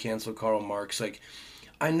today, cancel Karl Marx. Like,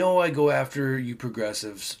 I know I go after you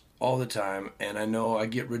progressives all the time, and I know I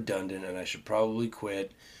get redundant, and I should probably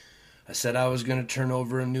quit. I said I was going to turn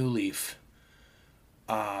over a new leaf.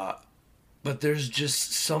 But there's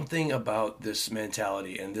just something about this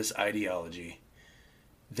mentality and this ideology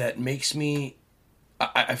that makes me...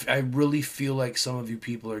 I really feel like some of you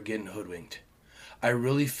people are getting hoodwinked. I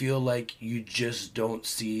really feel like you just don't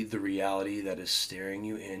see the reality that is staring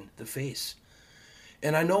you in the face.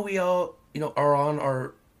 And I know we all, are on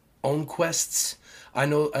our own quests. I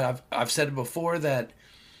know I've said it before that,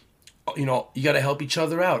 you got to help each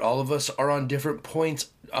other out. All of us are on different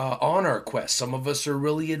points on our quest. Some of us are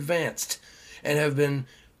really advanced and have been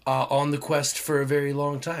on the quest for a very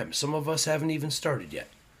long time. Some of us haven't even started yet.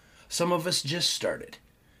 Some of us just started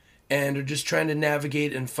and are just trying to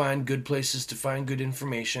navigate and find good places to find good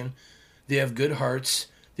information. They have good hearts.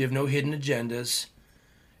 They have no hidden agendas.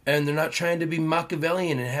 And they're not trying to be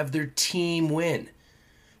Machiavellian and have their team win.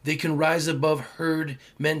 They can rise above herd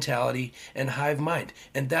mentality and hive mind.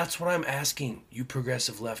 And that's what I'm asking you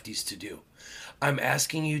progressive lefties to do. I'm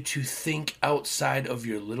asking you to think outside of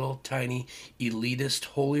your little tiny elitist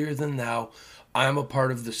holier than thou. I'm a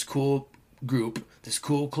part of this cool group, this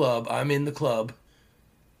cool club. I'm in the club.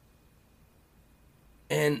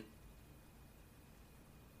 And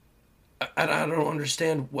I don't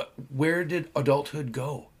understand where did adulthood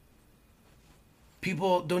go?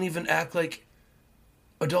 People don't even act like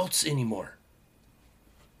adults anymore.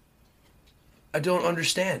 I don't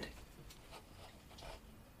understand.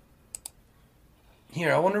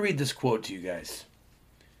 Here, I want to read this quote to you guys.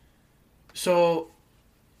 So,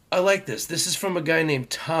 I like this. This is from a guy named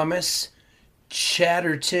Thomas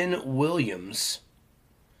Chatterton Williams.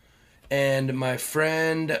 And my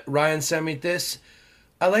friend Ryan sent me this.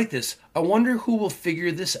 I like this. I wonder who will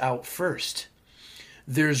figure this out first.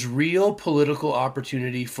 There's real political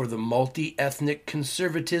opportunity for the multi-ethnic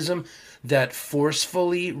conservatism that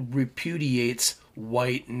forcefully repudiates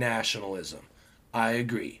white nationalism. I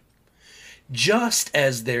agree. Just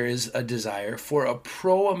as there is a desire for a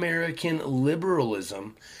pro-American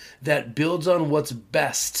liberalism that builds on what's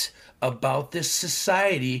best about this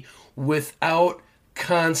society without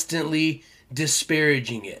constantly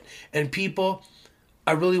disparaging it. And people,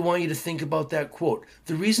 I really want you to think about that quote.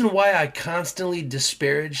 The reason why I constantly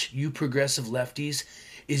disparage you progressive lefties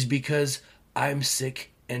is because I'm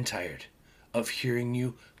sick and tired of hearing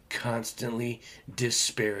you constantly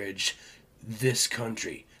disparage this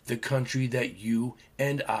country, the country that you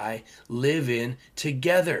and I live in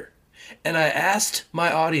together. And I asked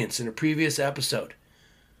my audience in a previous episode,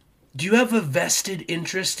 do you have a vested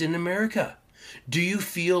interest in America? Do you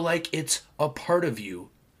feel like it's a part of you?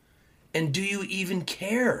 And do you even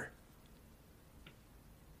care?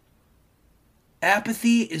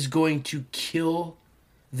 Apathy is going to kill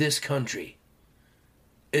this country.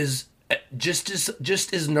 Is just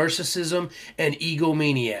as narcissism and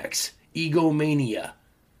egomania,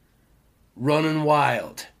 running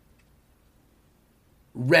wild,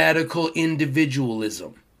 radical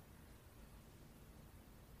individualism.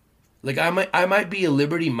 Like I might be a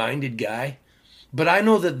liberty-minded guy, but I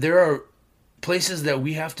know that there are places that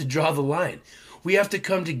we have to draw the line. We have to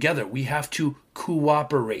come together. We have to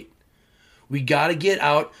cooperate. We got to get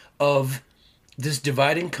out of this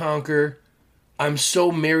divide and conquer. I'm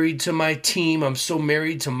so married to my team. I'm so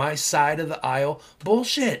married to my side of the aisle.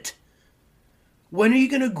 Bullshit. When are you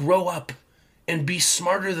going to grow up and be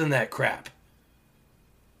smarter than that crap?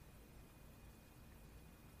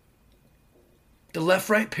 The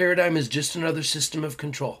left-right paradigm is just another system of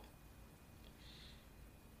control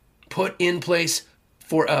put in place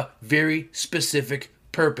for a very specific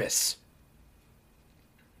purpose.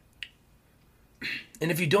 And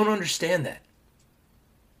if you don't understand that,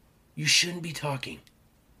 you shouldn't be talking.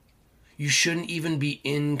 You shouldn't even be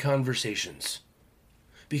in conversations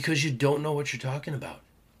because you don't know what you're talking about.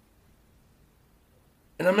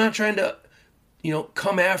 And I'm not trying to,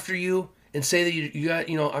 come after you and say that you got,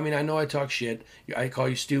 I know I talk shit. I call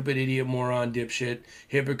you stupid, idiot, moron, dipshit,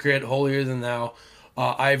 hypocrite, holier than thou,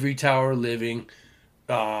 ivory tower living,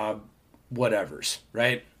 whatevers,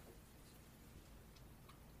 right?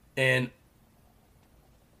 And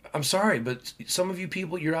I'm sorry, but some of you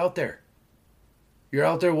people, you're out there. You're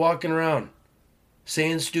out there walking around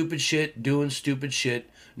saying stupid shit, doing stupid shit,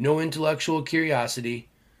 no intellectual curiosity,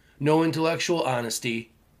 no intellectual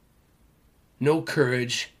honesty, no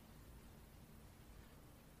courage.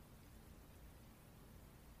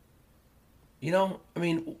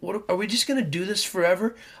 What are we just going to do this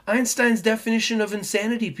forever? Einstein's definition of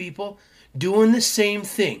insanity, people, doing the same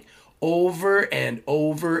thing over and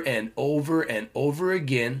over and over and over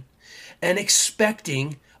again and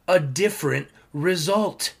expecting a different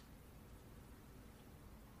result.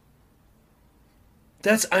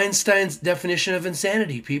 That's Einstein's definition of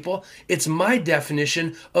insanity, people. It's my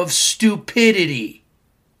definition of stupidity.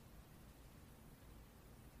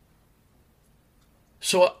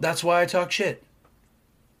 So that's why I talk shit.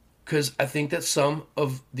 Because I think that some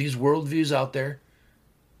of these worldviews out there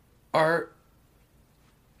are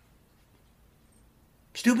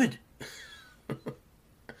stupid.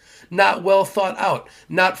 Not well thought out.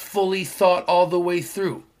 Not fully thought all the way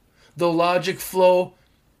through. The logic flow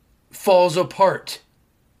falls apart.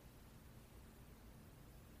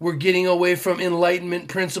 We're getting away from Enlightenment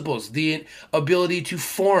principles, the ability to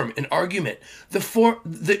form an argument,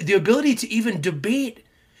 the ability to even debate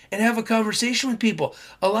and have a conversation with people.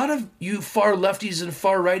 A lot of you far lefties and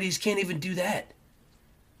far righties can't even do that.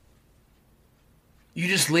 You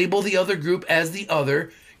just label the other group as the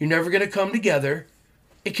other. You're never going to come together.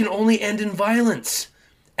 It can only end in violence.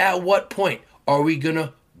 At what point are we going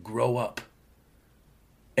to grow up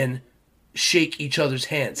and shake each other's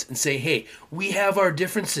hands and say, hey, we have our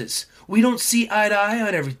differences. We don't see eye to eye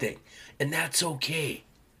on everything. And that's okay.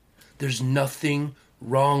 There's nothing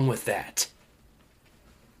wrong with that.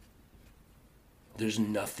 There's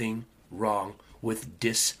nothing wrong with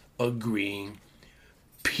disagreeing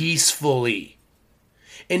peacefully.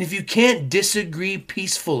 And if you can't disagree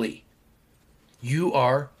peacefully, you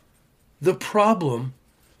are the problem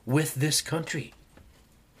with this country.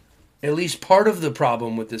 At least part of the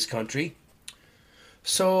problem with this country.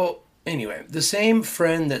 So, anyway, the same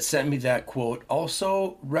friend that sent me that quote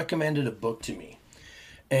also recommended a book to me.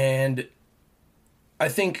 And I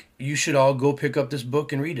think you should all go pick up this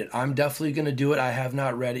book and read it. I'm definitely going to do it. I have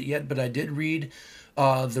not read it yet, but I did read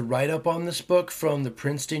the write-up on this book from the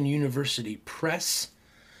Princeton University Press.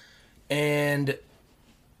 And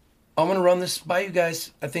I'm going to run this by you guys.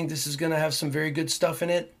 I think this is going to have some very good stuff in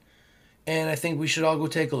it. And I think we should all go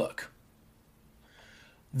take a look.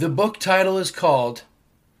 The book title is called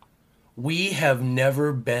We Have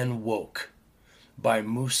Never Been Woke by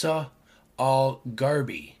Musa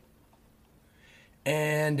Al-Gharbi.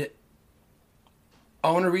 And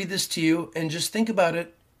I want to read this to you and just think about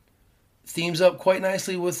it. Themes up quite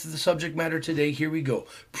nicely with the subject matter today. Here we go.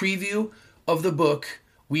 Preview of the book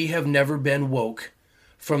We Have Never Been Woke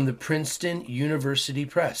from the Princeton University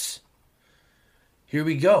Press. Here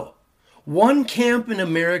we go. One camp in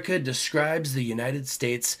America describes the United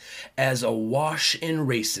States as awash in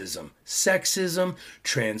racism, sexism,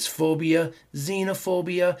 transphobia,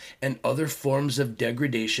 xenophobia, and other forms of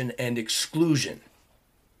degradation and exclusion.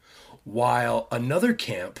 While another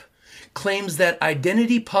camp claims that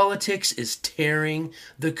identity politics is tearing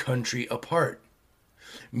the country apart.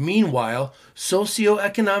 Meanwhile,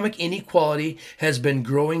 socioeconomic inequality has been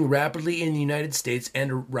growing rapidly in the United States and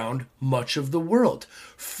around much of the world,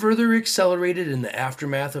 further accelerated in the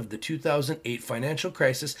aftermath of the 2008 financial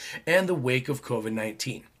crisis and the wake of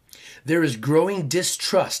COVID-19. There is growing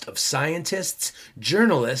distrust of scientists,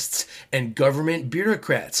 journalists, and government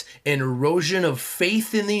bureaucrats, an erosion of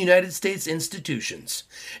faith in the United States institutions,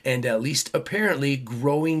 and at least apparently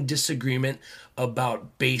growing disagreement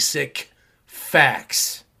about basic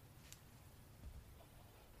facts.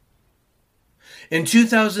 In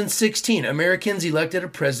 2016, Americans elected a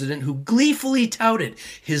president who gleefully touted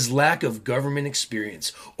his lack of government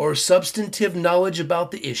experience or substantive knowledge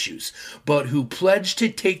about the issues, but who pledged to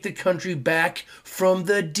take the country back from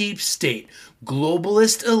the deep state,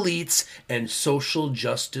 globalist elites, and social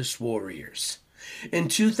justice warriors. In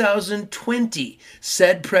 2020,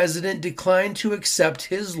 said president declined to accept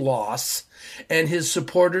his loss, and his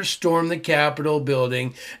supporters stormed the Capitol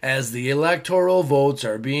building as the electoral votes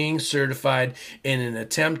are being certified in an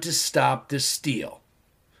attempt to stop the steal.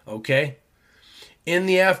 Okay? In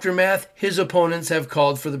the aftermath, his opponents have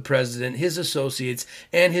called for the president, his associates,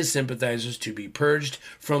 and his sympathizers to be purged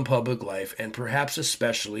from public life and perhaps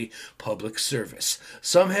especially public service.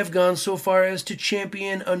 Some have gone so far as to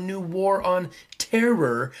champion a new war on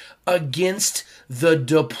terror against the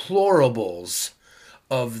deplorables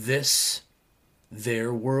of this,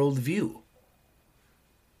 their worldview.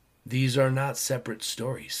 These are not separate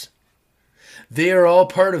stories. They are all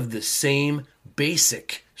part of the same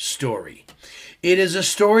basic story. It is a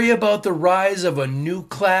story about the rise of a new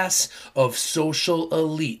class of social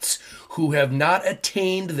elites who have not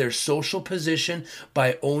attained their social position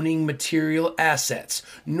by owning material assets,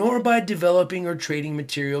 nor by developing or trading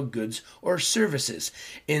material goods or services.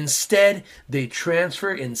 Instead, they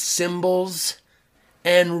transfer in symbols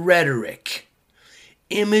and rhetoric,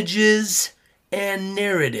 images and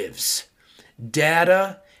narratives,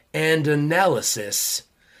 data and analysis,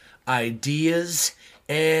 ideas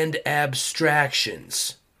and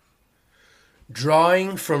abstractions.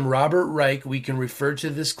 Drawing from Robert Reich, we can refer to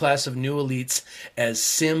this class of new elites as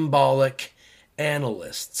symbolic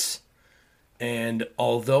analysts. And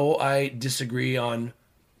although I disagree on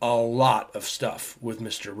a lot of stuff with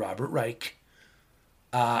Mr. Robert Reich,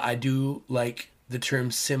 I do like the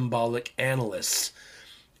term symbolic analysts.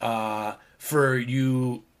 For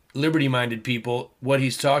you liberty-minded people, what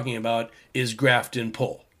he's talking about is graft and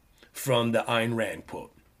pull from the Ayn Rand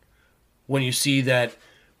quote. When you see that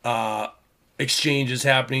exchange is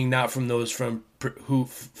happening not from those from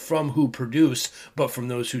who produce, but from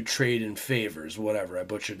those who trade in favors, whatever. I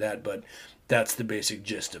butchered that, but that's the basic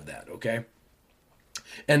gist of that, okay?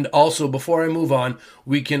 And also, before I move on,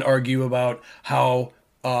 we can argue about how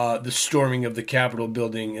the storming of the Capitol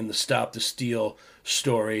building and the Stop the Steal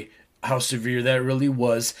story, how severe that really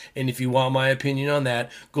was. And if you want my opinion on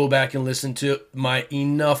that, go back and listen to my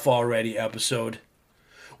Enough Already episode,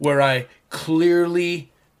 where I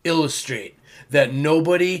clearly illustrate that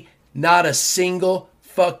nobody, not a single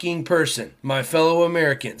fucking person, my fellow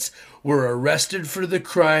Americans, were arrested for the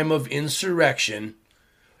crime of insurrection,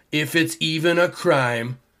 if it's even a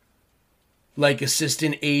crime, like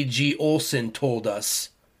Assistant A.G. Olson told us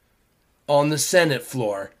on the Senate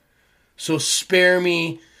floor. So spare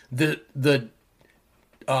me the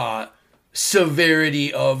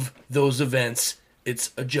severity of those events.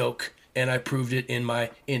 It's a joke, and I proved it in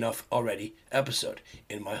my Enough Already episode,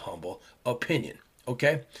 in my humble opinion.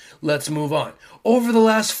 Okay, let's move on. Over the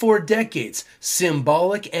last 4 decades,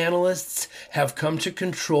 symbolic analysts have come to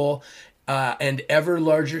control an ever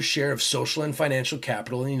larger share of social and financial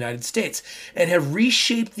capital in the United States, and have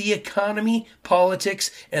reshaped the economy,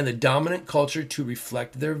 politics, and the dominant culture to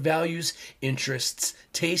reflect their values, interests,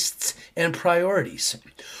 tastes, and priorities.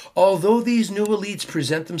 Although these new elites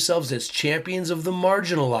present themselves as champions of the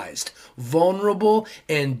marginalized, vulnerable,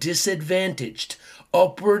 and disadvantaged,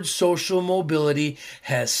 upward social mobility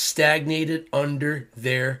has stagnated under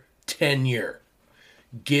their tenure.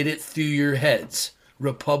 Get it through your heads.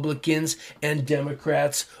 Republicans and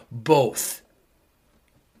Democrats both.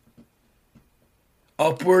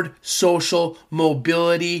 Upward social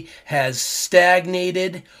mobility has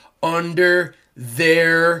stagnated under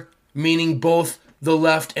their, meaning both the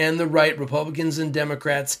left and the right, Republicans and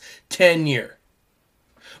Democrats, tenure.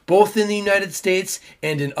 Both in the United States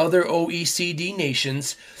and in other OECD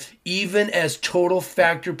nations, even as total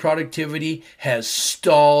factor productivity has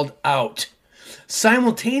stalled out.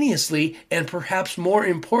 Simultaneously, and perhaps more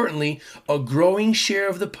importantly, a growing share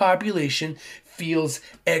of the population feels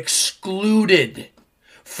excluded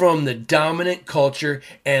from the dominant culture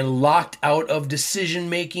and locked out of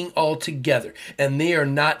decision-making altogether. And they are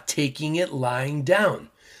not taking it lying down.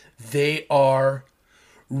 They are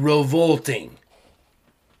revolting.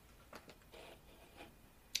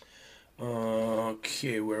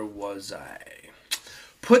 Okay, where was I?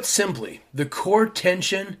 Put simply, the core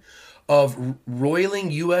tension of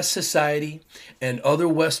roiling U.S. society and other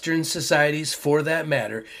Western societies for that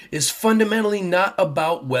matter is fundamentally not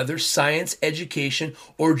about whether science, education,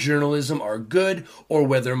 or journalism are good or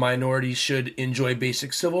whether minorities should enjoy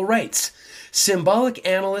basic civil rights. Symbolic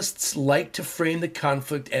analysts like to frame the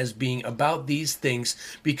conflict as being about these things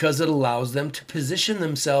because it allows them to position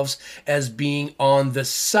themselves as being on the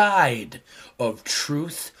side of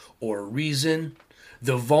truth or reason,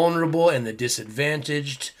 the vulnerable and the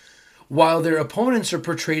disadvantaged, while their opponents are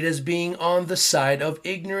portrayed as being on the side of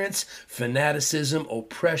ignorance, fanaticism,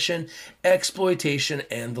 oppression, exploitation,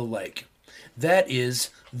 and the like. That is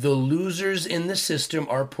the losers in the system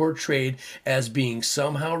are portrayed as being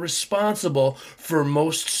somehow responsible for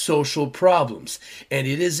most social problems, and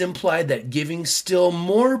it is implied that giving still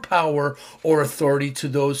more power or authority to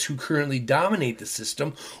those who currently dominate the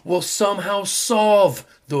system will somehow solve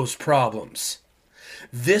those problems.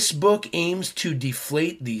 This book aims to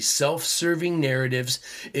deflate these self-serving narratives,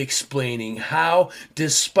 explaining how,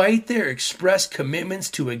 despite their expressed commitments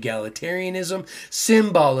to egalitarianism,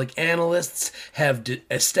 symbolic analysts have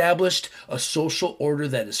established a social order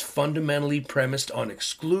that is fundamentally premised on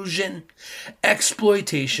exclusion,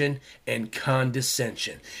 exploitation, and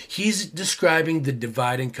condescension. He's describing the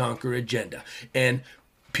divide and conquer agenda. And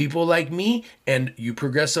people like me and you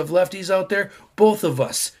progressive lefties out there, both of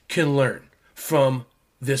us can learn from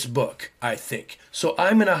this book, I think. So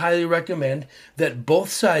I'm going to highly recommend that both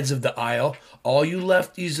sides of the aisle, all you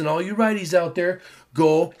lefties and all you righties out there,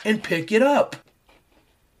 go and pick it up.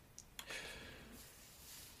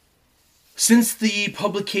 Since the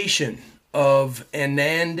publication of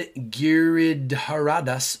Anand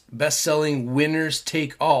Giridharadas' best-selling Winners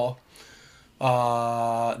Take All,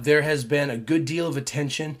 there has been a good deal of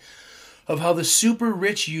attention of how the super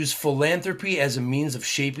rich use philanthropy as a means of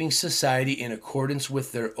shaping society in accordance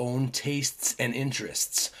with their own tastes and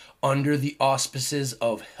interests, under the auspices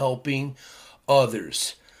of helping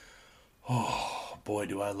others. Oh, boy,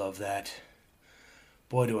 do I love that.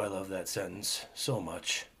 Boy, do I love that sentence so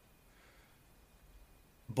much.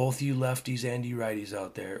 Both you lefties and you righties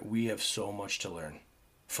out there, we have so much to learn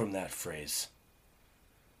from that phrase.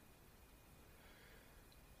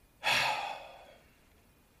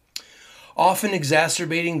 Often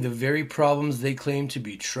exacerbating the very problems they claim to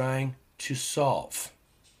be trying to solve.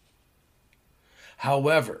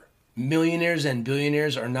 However, millionaires and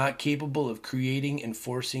billionaires are not capable of creating,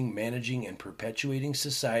 enforcing, managing, and perpetuating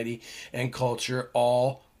society and culture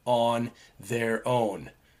all on their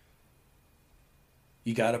own.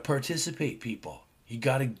 You got to participate, people. You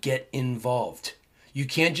got to get involved. You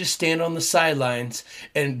can't just stand on the sidelines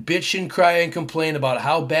and bitch and cry and complain about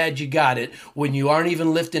how bad you got it when you aren't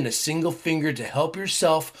even lifting a single finger to help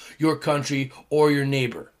yourself, your country, or your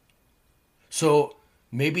neighbor. So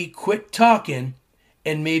maybe quit talking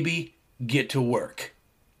and maybe get to work.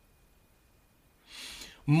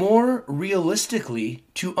 More realistically,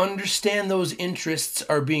 to understand those interests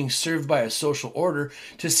are being served by a social order,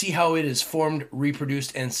 to see how it is formed,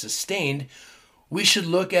 reproduced, and sustained, we should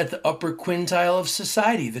look at the upper quintile of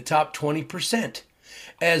society, the top 20%.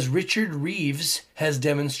 As Richard Reeves has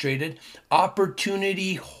demonstrated,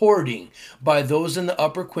 opportunity hoarding by those in the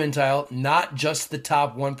upper quintile, not just the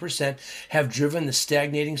top 1%, have driven the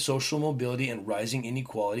stagnating social mobility and rising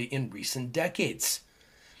inequality in recent decades.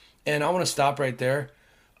 And I want to stop right there.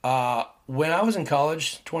 When I was in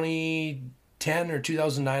college, 2010 or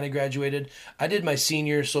 2009, I graduated. I did my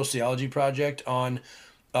senior sociology project on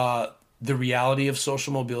the reality of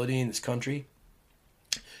social mobility in this country.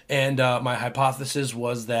 And my hypothesis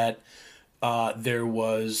was that there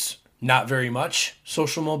was not very much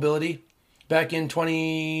social mobility back in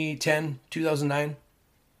 2010, 2009.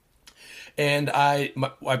 And I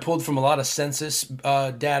pulled from a lot of census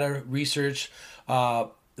data, research, a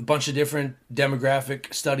bunch of different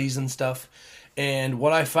demographic studies and stuff. And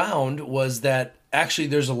what I found was that actually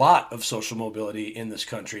there's a lot of social mobility in this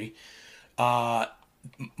country.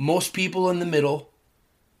 Most people in the middle,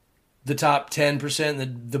 the top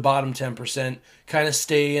 10%, the bottom 10%, kind of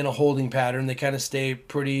stay in a holding pattern. They kind of stay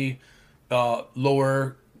pretty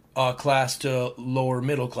lower class to lower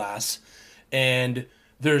middle class. And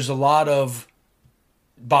there's a lot of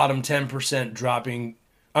bottom 10% dropping,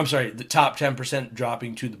 the top 10%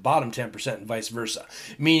 dropping to the bottom 10% and vice versa.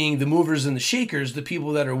 Meaning the movers and the shakers, the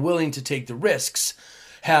people that are willing to take the risks,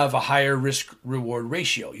 have a higher risk-reward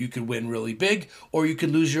ratio. You could win really big, or you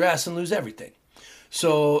could lose your ass and lose everything.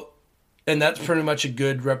 So, and that's pretty much a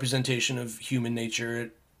good representation of human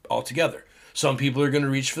nature altogether. Some people are going to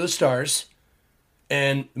reach for the stars,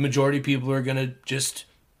 and the majority of people are going to just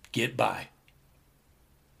get by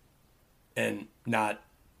and not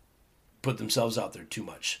put themselves out there too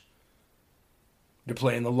much. They're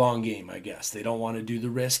playing the long game, I guess. They don't want to do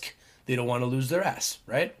the risk. They don't want to lose their ass,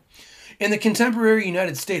 right? In the contemporary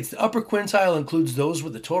United States, the upper quintile includes those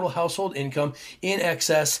with a total household income in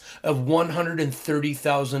excess of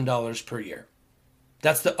 $130,000 per year.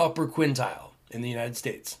 That's the upper quintile in the United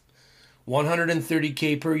States.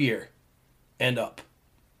 $130K per year and up.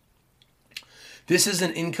 This is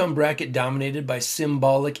an income bracket dominated by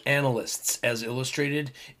symbolic analysts, as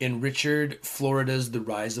illustrated in Richard Florida's The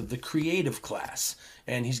Rise of the Creative Class.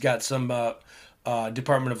 And he's got some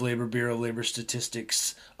Department of Labor, Bureau of Labor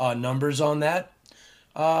Statistics numbers on that.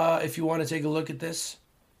 If you want to take a look at this,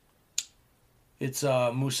 It's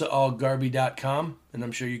musaalgarbi.com, and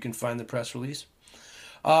I'm sure you can find the press release.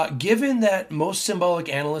 Given that most symbolic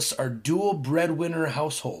analysts are dual breadwinner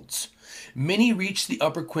households, many reach the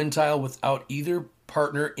upper quintile without either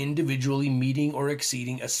partner individually meeting or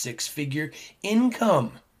exceeding a six-figure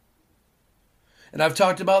income. And I've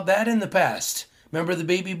talked about that in the past. Remember the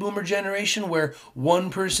baby boomer generation where one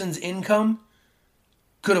person's income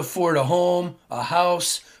could afford a home, a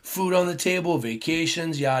house, food on the table,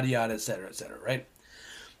 vacations, yada, yada, etc., right?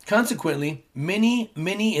 Consequently, many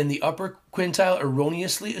in the upper quintile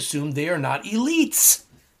erroneously assume they are not elites.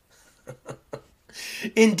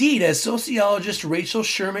 Indeed, as sociologist Rachel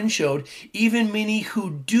Sherman showed, even many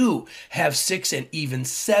who do have six and even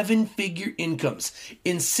seven-figure incomes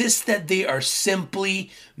insist that they are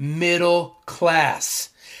simply middle class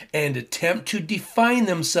and attempt to define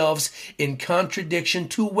themselves in contradiction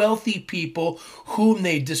to wealthy people whom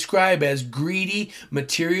they describe as greedy,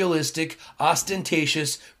 materialistic,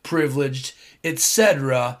 ostentatious, privileged,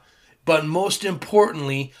 etc., but most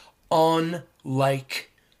importantly,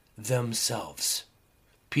 unlike themselves.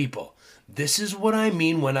 People, this is what I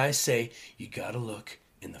mean when I say you gotta look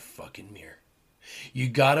in the fucking mirror. You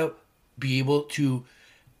gotta be able to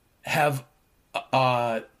have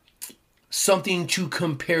something to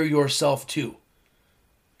compare yourself to.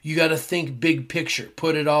 You gotta think big picture,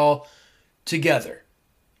 put it all together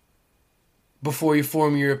before you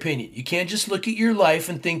form your opinion. You can't just look at your life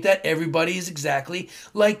and think that everybody is exactly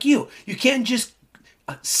like you. You can't just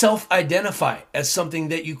self-identify as something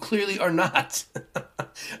that you clearly are not.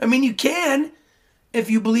 I mean, you can if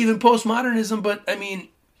you believe in postmodernism, but I mean,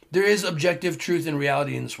 there is objective truth and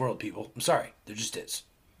reality in this world, people. I'm sorry, there just is.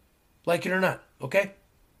 Like it or not, okay?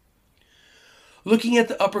 Looking at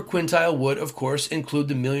the upper quintile would, of course, include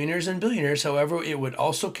the millionaires and billionaires. However, it would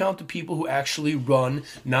also count the people who actually run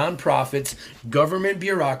nonprofits, government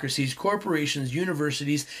bureaucracies, corporations,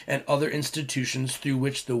 universities, and other institutions through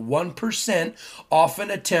which the 1% often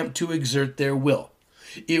attempt to exert their will.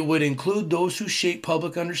 It would include those who shape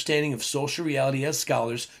public understanding of social reality as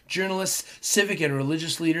scholars, journalists, civic and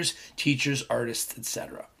religious leaders, teachers, artists,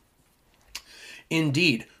 etc.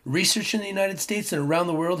 Indeed, research in the United States and around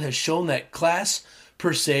the world has shown that class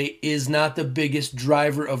per se is not the biggest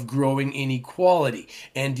driver of growing inequality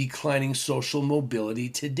and declining social mobility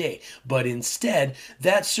today, but instead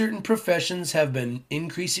that certain professions have been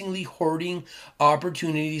increasingly hoarding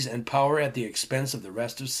opportunities and power at the expense of the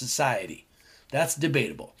rest of society. That's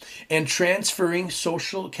debatable. And transferring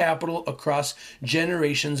social capital across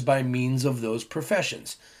generations by means of those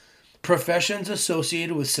professions. Professions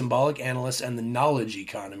associated with symbolic analysts and the knowledge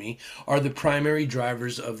economy are the primary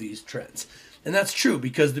drivers of these trends. And that's true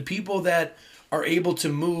because the people that are able to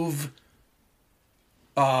move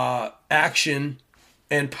action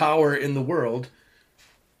and power in the world,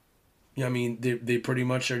 I mean, they pretty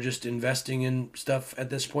much are just investing in stuff at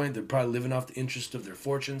this point. They're probably living off the interest of their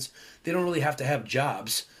fortunes. They don't really have to have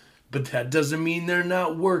jobs, but that doesn't mean they're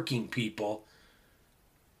not working, people.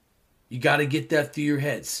 You got to get that through your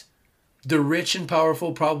heads. The rich and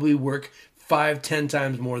powerful probably work 5-10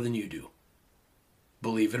 times more than you do.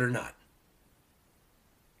 Believe it or not.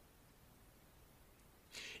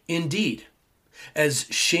 Indeed, as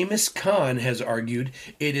Seamus Khan has argued,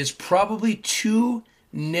 it is probably too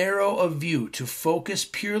narrow a view to focus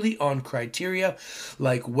purely on criteria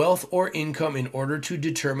like wealth or income in order to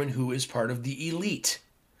determine who is part of the elite.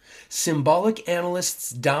 Symbolic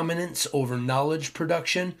analysts' dominance over knowledge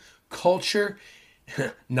production, culture,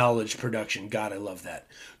 knowledge production, God, I love that.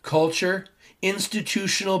 Culture,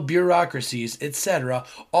 institutional bureaucracies, etc.,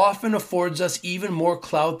 often affords us even more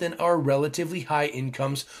clout than our relatively high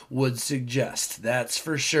incomes would suggest. That's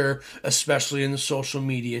for sure, especially in the social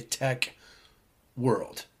media tech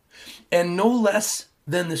world. And no less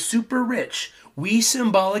than the super rich, we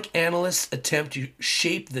symbolic analysts attempt to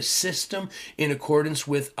shape the system in accordance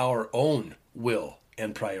with our own will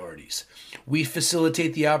and priorities. We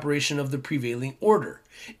facilitate the operation of the prevailing order,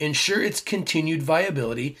 ensure its continued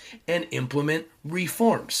viability, and implement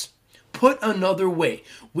reforms. Put another way,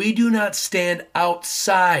 we do not stand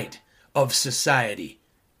outside of society.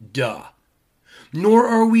 Duh. Nor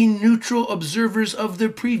are we neutral observers of the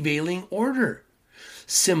prevailing order.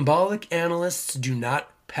 Symbolic analysts do not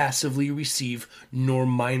passively receive nor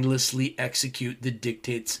mindlessly execute the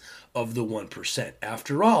dictates of the 1%.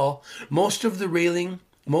 After all, most of the railing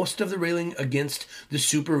against the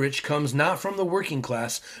super rich comes not from the working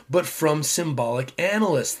class, but from symbolic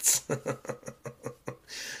analysts.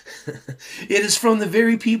 It is from the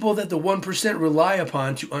very people that the 1% rely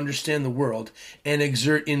upon to understand the world and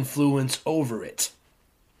exert influence over it.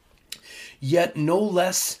 Yet no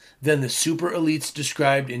less than the super elites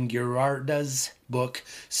described in Girarda's book,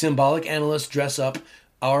 symbolic analysts dress up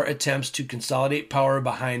our attempts to consolidate power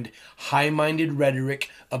behind high-minded rhetoric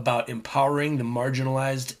about empowering the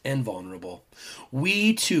marginalized and vulnerable.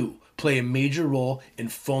 We, too, play a major role in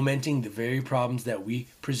fomenting the very problems that we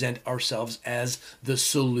present ourselves as the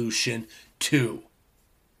solution to.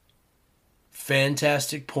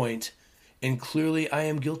 Fantastic point, and clearly I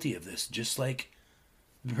am guilty of this, just like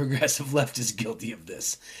the progressive left is guilty of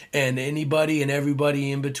this, and anybody and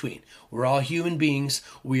everybody in between. We're all human beings.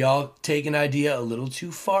 We all take an idea a little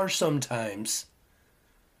too far sometimes.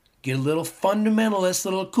 Get a little fundamentalist,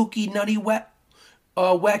 little kooky, nutty,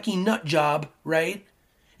 wacky nut job, right?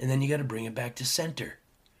 And then you got to bring it back to center.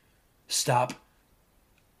 Stop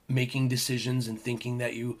making decisions and thinking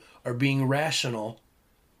that you are being rational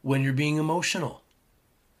when you're being emotional.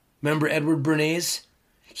 Remember Edward Bernays?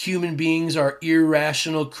 Human beings are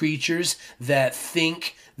irrational creatures that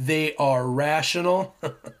think they are rational.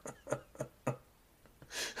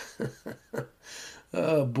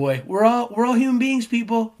 Oh boy, we're all human beings,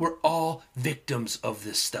 people. We're all victims of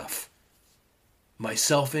this stuff,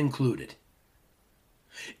 myself included.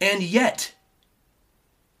 And yet,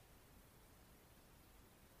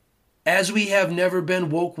 as we have never been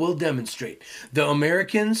woke will demonstrate, the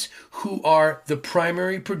Americans who are the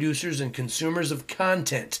primary producers and consumers of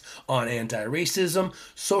content on anti-racism,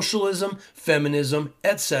 socialism, feminism,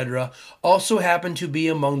 etc., also happen to be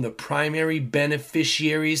among the primary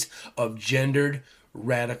beneficiaries of gendered,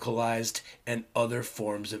 radicalized, and other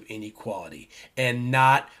forms of inequality, and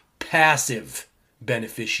not passive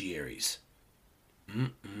beneficiaries.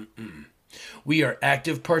 We are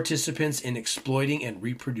active participants in exploiting and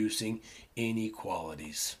reproducing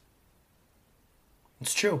inequalities.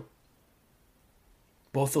 It's true.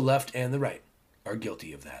 Both the left and the right are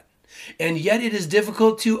guilty of that. And yet it is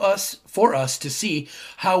difficult for us to see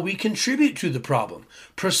how we contribute to the problem,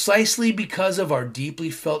 precisely because of our deeply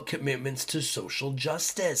felt commitments to social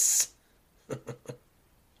justice.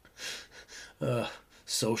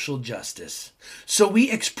 Social justice. So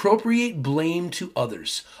we expropriate blame to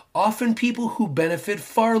others, often people who benefit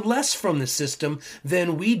far less from the system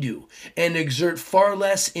than we do, and exert far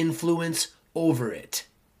less influence over it.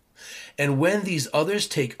 And when these others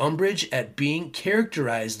take umbrage at being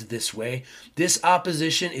characterized this way, this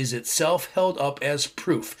opposition is itself held up as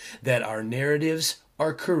proof that our narratives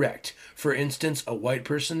are correct. For instance, a white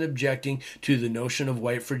person objecting to the notion of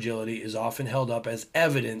white fragility is often held up as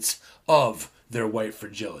evidence of their white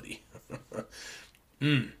fragility.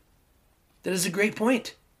 That is a great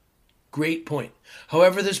point. Great point.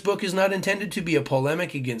 However, this book is not intended to be a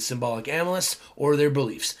polemic against symbolic analysts or their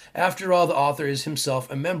beliefs. After all, the author is himself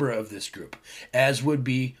a member of this group, as would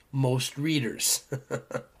be most readers.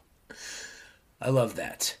 I love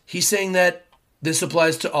that. He's saying that this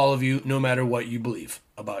applies to all of you, no matter what you believe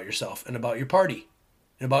about yourself and about your party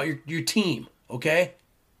and about your team, okay?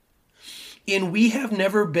 In We Have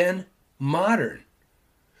Never Been Modern,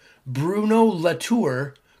 Bruno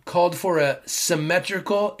Latour called for a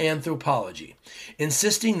symmetrical anthropology,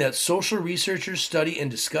 insisting that social researchers study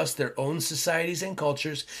and discuss their own societies and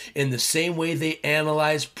cultures in the same way they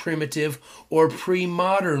analyze primitive or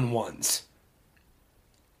pre-modern ones.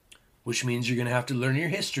 Which means you're going to have to learn your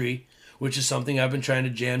history, which is something I've been trying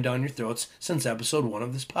to jam down your throats since episode 1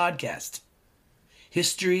 of this podcast.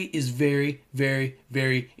 History is very, very,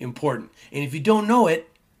 very important. And if you don't know it,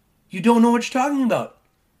 you don't know what you're talking about.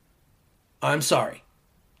 I'm sorry.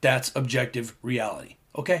 That's objective reality.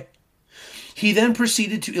 Okay? He then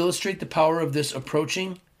proceeded to illustrate the power of this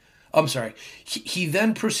He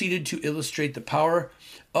then proceeded to illustrate the power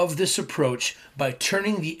of this approach by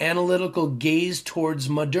turning the analytical gaze towards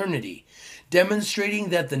modernity, demonstrating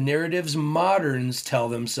that the narratives moderns tell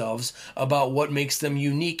themselves about what makes them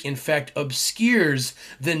unique, in fact, obscures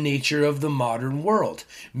the nature of the modern world,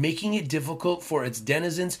 making it difficult for its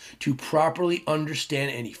denizens to properly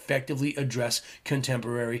understand and effectively address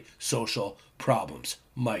contemporary social problems.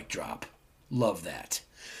 Mic drop. Love that.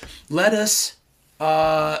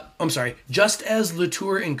 Just as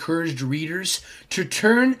Latour encouraged readers to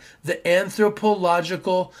turn the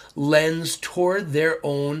anthropological lens toward their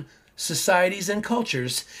own societies and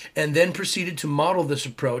cultures, and then proceeded to model this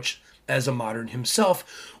approach as a modern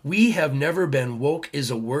himself, We Have Never Been Woke is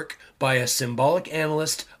a work by a symbolic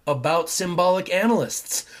analyst about symbolic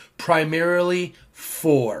analysts, primarily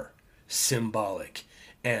for symbolic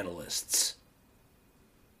analysts.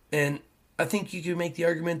 And I think you could make the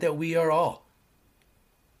argument that we are all,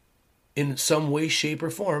 in some way, shape, or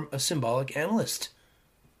form, a symbolic analyst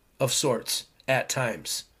of sorts at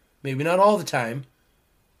times. Maybe not all the time,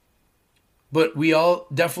 but we all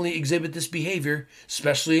definitely exhibit this behavior,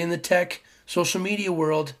 especially in the tech, social media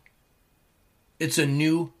world. It's a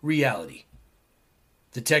new reality.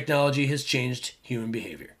 The technology has changed human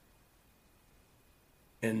behavior.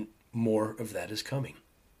 And more of that is coming.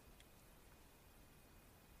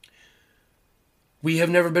 We Have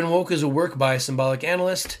Never Been Woke is a work by a symbolic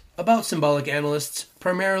analyst, about symbolic analysts,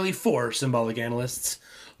 primarily for symbolic analysts,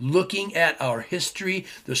 looking at our history,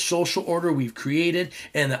 the social order we've created,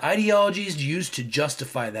 and the ideologies used to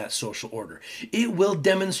justify that social order. It will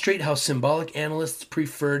demonstrate how symbolic analysts'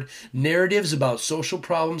 preferred narratives about social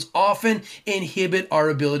problems often inhibit our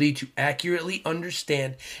ability to accurately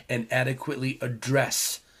understand and adequately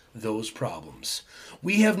address those problems.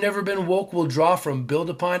 We Have Never Been Woke will draw from, build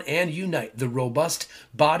upon, and unite the robust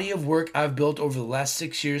body of work I've built over the last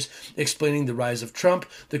 6 years, explaining the rise of Trump,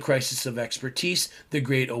 the crisis of expertise, the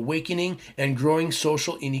Great Awakening, and growing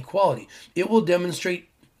social inequality. It will demonstrate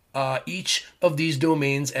each of these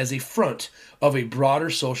domains as a front of a broader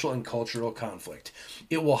social and cultural conflict.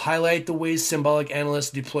 It will highlight the ways symbolic analysts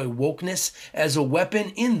deploy wokeness as a weapon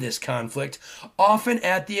in this conflict, often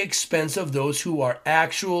at the expense of those who are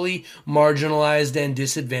actually marginalized and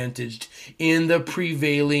disadvantaged in the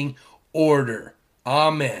prevailing order.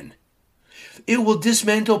 Amen. It will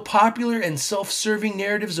dismantle popular and self-serving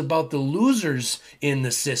narratives about the losers in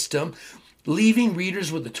the system, leaving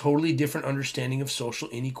readers with a totally different understanding of social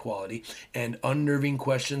inequality and unnerving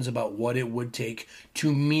questions about what it would take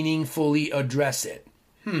to meaningfully address it.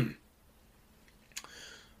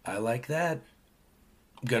 I like that.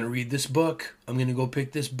 I'm going to read this book. I'm going to go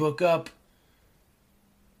pick this book up.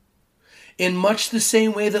 In much the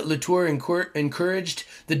same way that Latour encouraged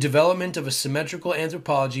the development of a symmetrical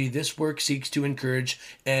anthropology, this work seeks to encourage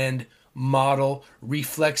and model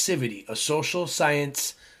reflexivity, a social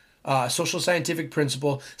scientific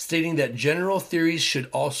principle stating that general theories should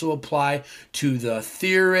also apply to the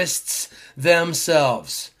theorists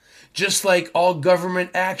themselves. Just like all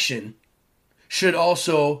government action should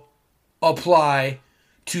also apply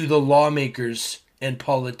to the lawmakers and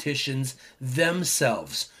politicians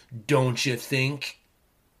themselves, don't you think?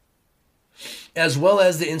 As well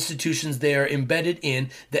as the institutions they are embedded in,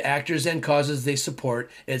 the actors and causes they support,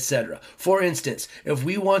 etc. For instance, if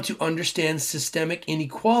we want to understand systemic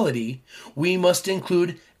inequality, we must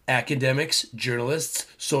include academics, journalists,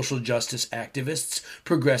 social justice activists,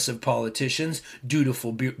 progressive politicians,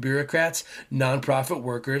 dutiful bureaucrats, nonprofit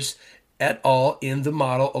workers, et al. In the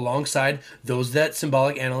model, alongside those that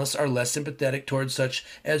symbolic analysts are less sympathetic towards, such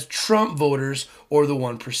as Trump voters or the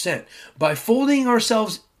 1%. By folding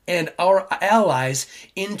ourselves and our allies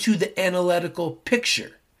into the analytical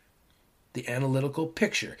picture.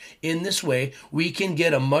 In this way, we can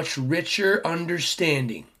get a much richer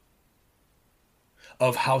understanding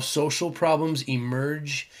of how social problems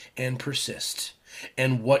emerge and persist,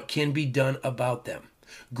 and what can be done about them.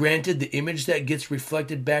 Granted, the image that gets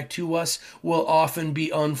reflected back to us will often be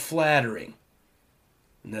unflattering.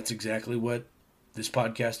 And that's exactly what this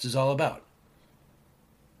podcast is all about.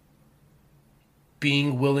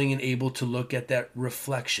 Being willing and able to look at that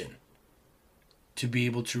reflection, to be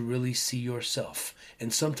able to really see yourself.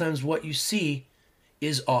 And sometimes what you see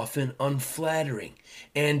is often unflattering,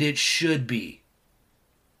 and it should be.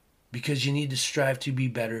 Because you need to strive to be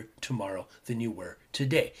better tomorrow than you were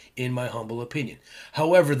today, in my humble opinion.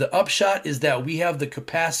 However, the upshot is that we have the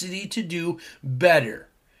capacity to do better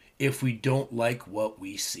if we don't like what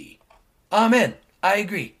we see. Amen. I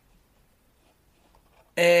agree.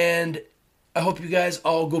 And I hope you guys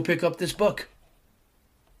all go pick up this book.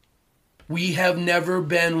 We Have Never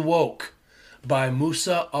Been Woke by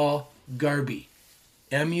Musa al-Gharbi.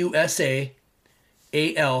 Musalgharbi.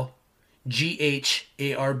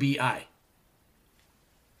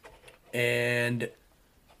 And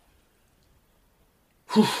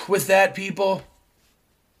with that, people,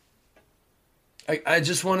 I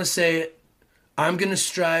just want to say I'm going to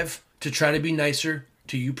strive to try to be nicer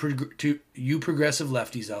to you progressive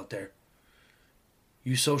lefties out there.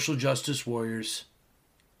 You social justice warriors.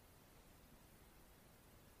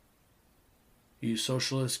 You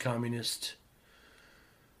socialist, communist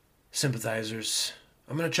sympathizers.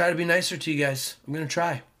 I'm going to try to be nicer to you guys. I'm going to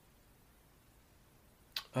try.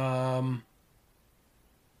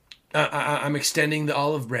 I'm extending the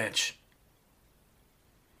olive branch.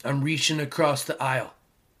 I'm reaching across the aisle.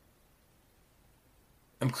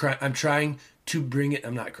 I'm trying to bring it.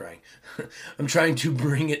 I'm not crying. I'm trying to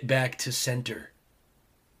bring it back to center.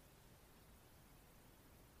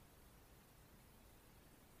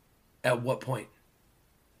 At what point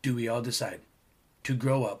do we all decide to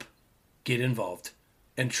grow up, get involved,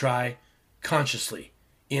 and try consciously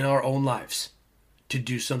in our own lives to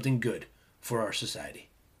do something good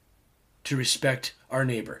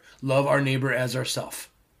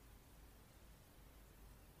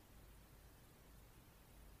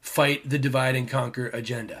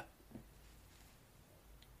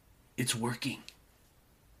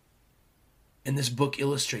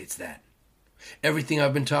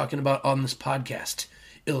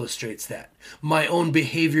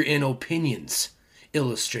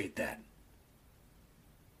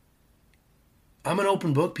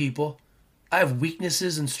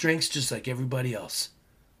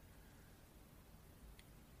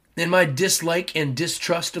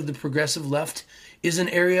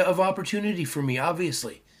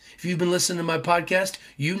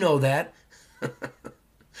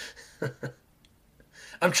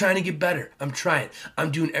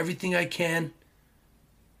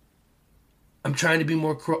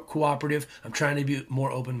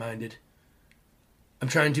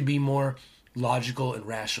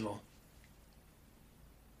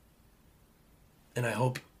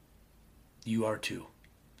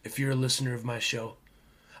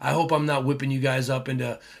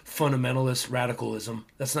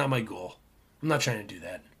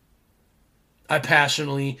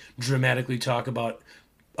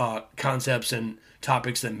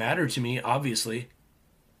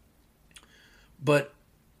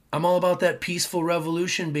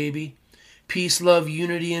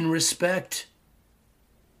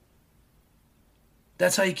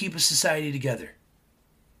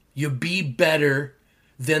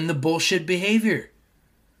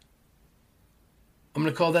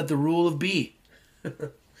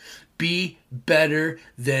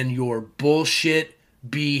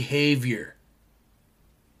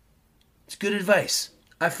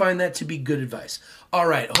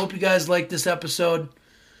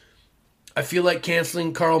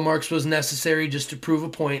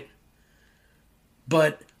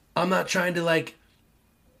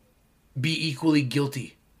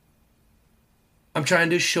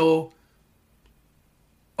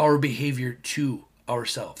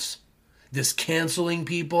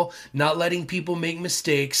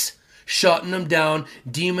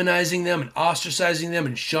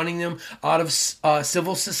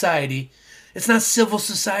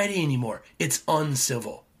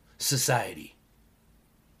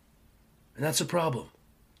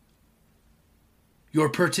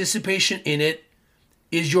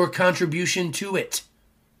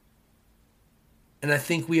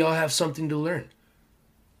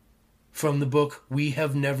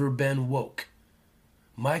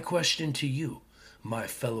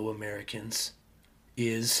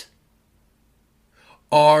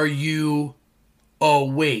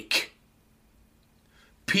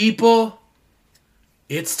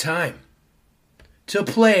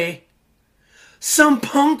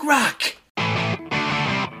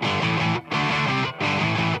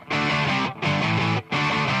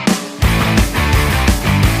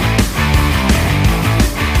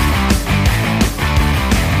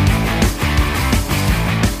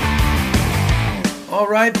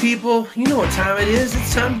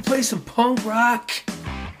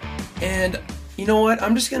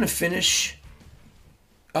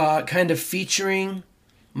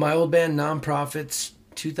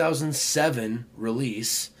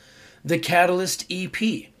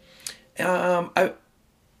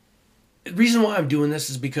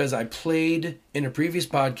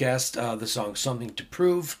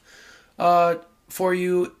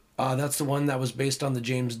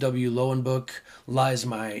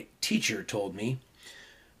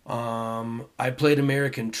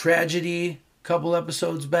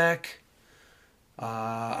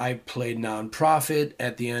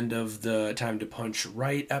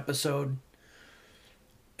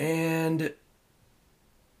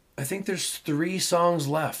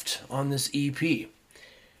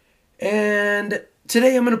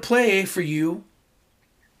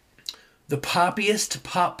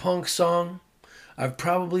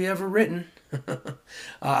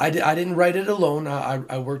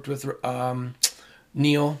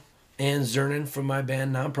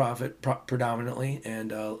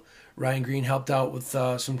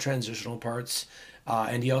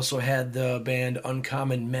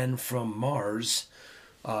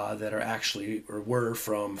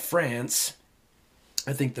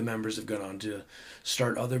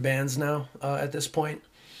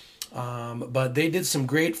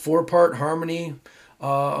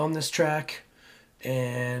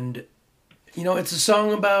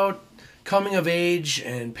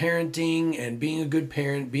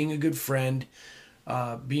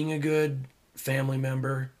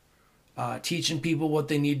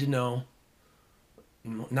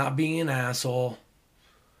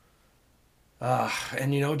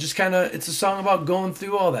And just kind of, it's a song about going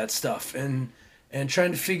through all that stuff and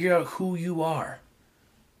trying to figure out who you are.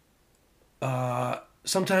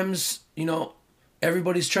 Sometimes,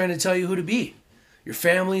 everybody's trying to tell you who to be. Your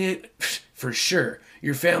family, for sure.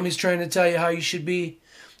 Your family's trying to tell you how you should be.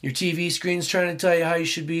 Your TV screen's trying to tell you how you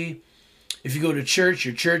should be. If you go to church,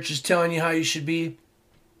 your church is telling you how you should be.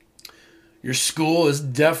 Your school is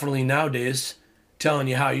definitely nowadays telling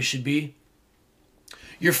you how you should be.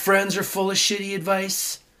 Your friends are full of shitty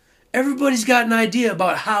advice. Everybody's got an idea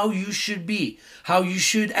about how you should be, how you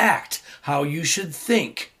should act, how you should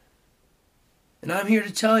think. And I'm here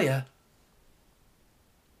to tell you,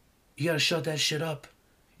 you got to shut that shit up.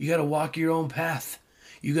 You got to walk your own path.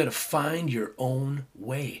 You got to find your own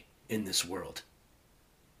way in this world.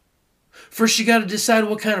 First, you got to decide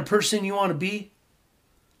what kind of person you want to be.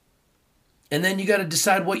 And then you got to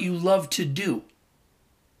decide what you love to do.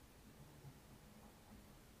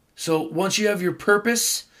 So once you have your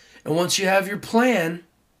purpose and once you have your plan,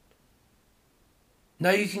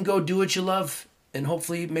 now you can go do what you love and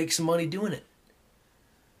hopefully make some money doing it.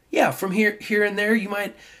 Yeah, from here and there, you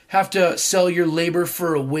might have to sell your labor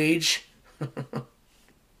for a wage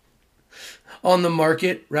on the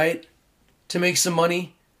market, right? To make some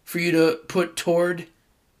money for you to put toward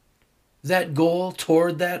that goal,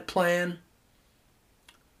 toward that plan.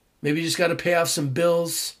 Maybe you just got to pay off some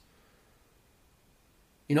bills.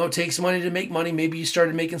 It takes money to make money. Maybe you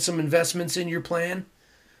started making some investments in your plan.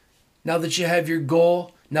 Now that you have your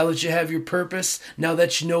goal, now that you have your purpose, now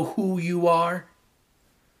that you know who you are,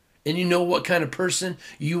 and you know what kind of person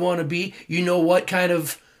you want to be, you know what kind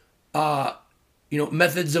of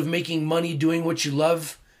methods of making money doing what you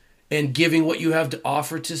love and giving what you have to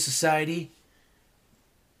offer to society.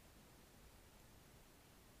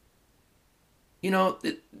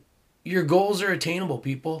 Your goals are attainable,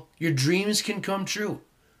 people. Your dreams can come true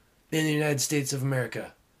in the United States of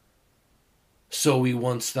America. So we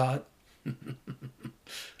once thought.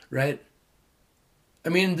 Right? I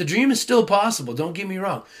mean, the dream is still possible. Don't get me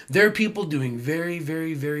wrong. There are people doing very,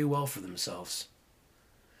 very, very well for themselves.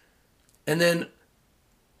 And then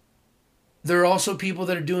there are also people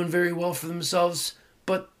that are doing very well for themselves,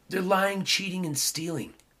 but they're lying, cheating, and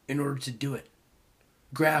stealing in order to do it.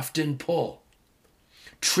 Graft and pull.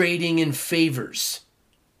 Trading in favors.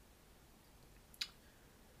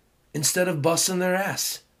 Instead of busting their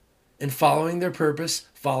ass and following their purpose,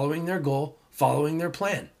 following their goal, following their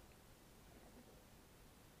plan.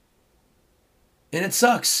 And it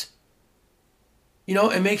sucks.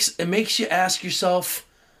 It makes you ask yourself,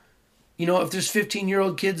 if there's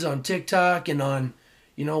 15-year-old kids on TikTok and on,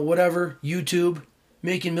 whatever, YouTube,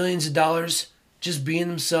 making millions of dollars, just being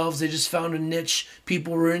themselves. They just found a niche.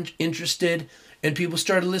 People were interested and people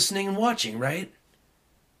started listening and watching, right?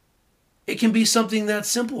 It can be something that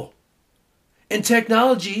simple. And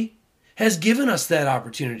technology has given us that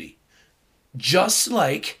opportunity. Just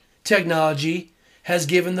like technology has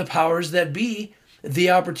given the powers that be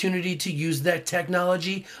the opportunity to use that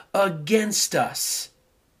technology against us.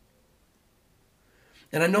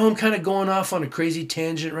 And I know I'm kind of going off on a crazy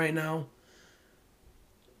tangent right now,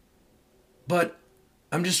 but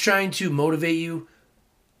I'm just trying to motivate you.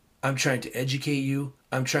 I'm trying to educate you.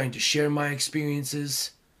 I'm trying to share my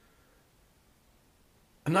experiences.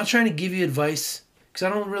 I'm not trying to give you advice, because I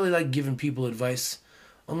don't really like giving people advice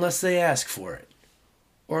unless they ask for it.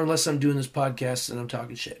 Or unless I'm doing this podcast and I'm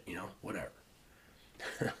talking shit, whatever.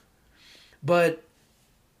 But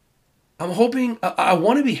I'm hoping, I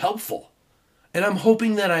want to be helpful. And I'm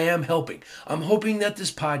hoping that I am helping. I'm hoping that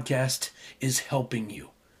this podcast is helping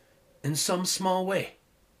you in some small way.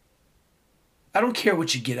 I don't care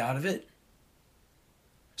what you get out of it,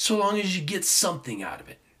 so long as you get something out of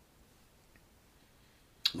it.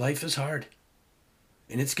 Life is hard,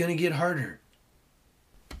 and it's going to get harder.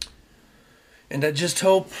 And I just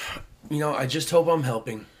hope I'm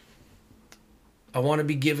helping. I want to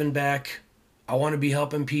be giving back. I want to be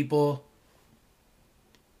helping people,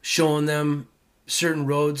 showing them certain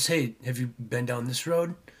roads. Hey, have you been down this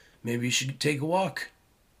road? Maybe you should take a walk.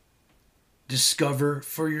 Discover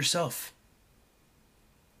for yourself.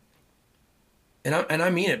 And I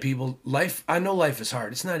mean it, people. I know life is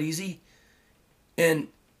hard. It's not easy. And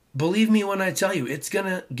believe me when I tell you, it's going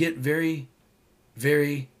to get very,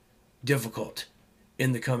 very difficult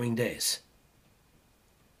in the coming days.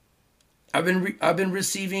 I've been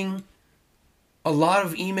receiving a lot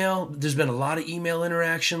of email. There's been a lot of email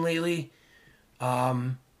interaction lately.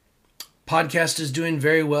 Podcast is doing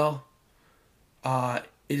very well. It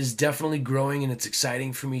is definitely growing, and it's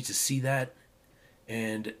exciting for me to see that.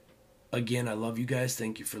 And again, I love you guys.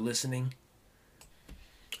 Thank you for listening.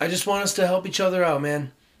 I just want us to help each other out,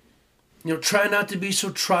 man. Try not to be so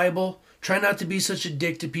tribal. Try not to be such a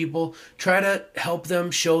dick to people. Try to help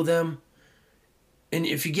them, show them. And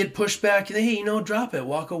if you get pushed back, hey, drop it,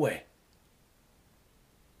 walk away.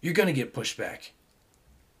 You're going to get pushed back.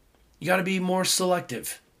 You got to be more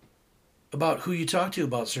selective about who you talk to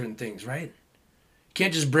about certain things, right? You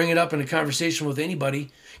can't just bring it up in a conversation with anybody,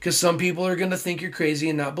 because some people are going to think you're crazy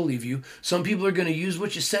and not believe you. Some people are going to use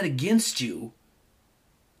what you said against you.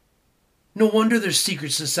 No wonder there's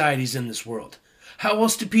secret societies in this world. How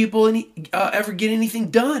else do people ever get anything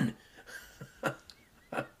done?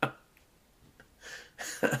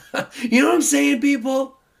 You know what I'm saying,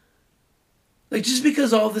 people? Like, just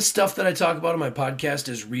because all this stuff that I talk about on my podcast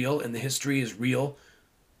is real and the history is real,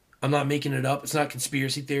 I'm not making it up. It's not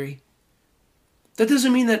conspiracy theory. That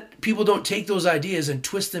doesn't mean that people don't take those ideas and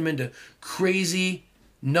twist them into crazy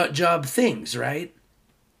nut job things, right?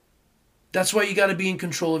 That's why you got to be in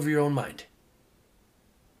control of your own mind.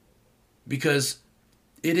 Because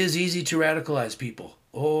it is easy to radicalize people.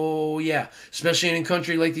 Oh, yeah. Especially in a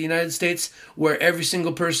country like the United States, where every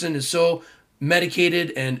single person is so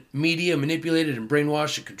medicated and media manipulated and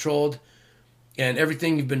brainwashed and controlled, and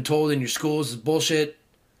everything you've been told in your schools is bullshit.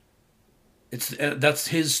 That's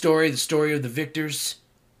his story, the story of the victors.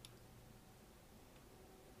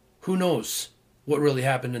 Who knows what really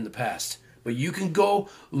happened in the past? But you can go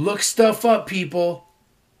look stuff up, people.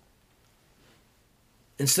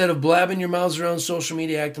 Instead of blabbing your mouths around social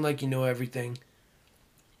media acting like you know everything,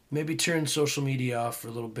 maybe turn social media off for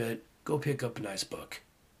a little bit. Go pick up a nice book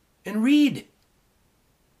and read.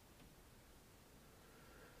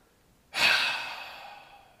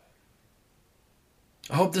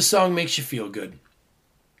 I hope this song makes you feel good.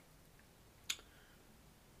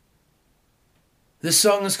 This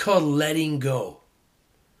song is called Letting Go.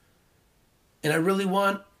 And I really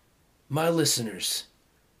want my listeners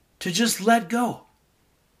to just let go.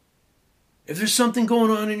 If there's something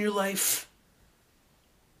going on in your life,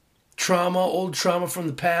 trauma, old trauma from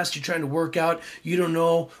the past, you're trying to work out, you don't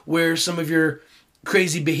know where some of your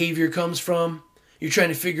crazy behavior comes from, you're trying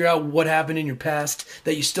to figure out what happened in your past,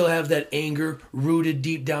 that you still have that anger rooted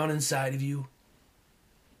deep down inside of you,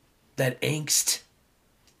 that angst,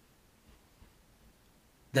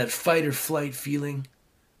 that fight or flight feeling,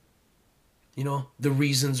 the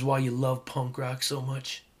reasons why you love punk rock so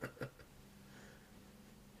much.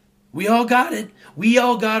 We all got it. We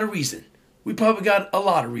all got a reason. We probably got a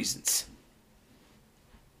lot of reasons.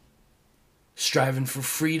 Striving for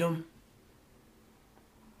freedom.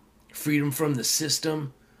 Freedom from the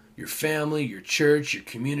system, your family, your church, your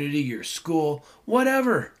community, your school,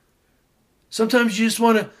 whatever. Sometimes you just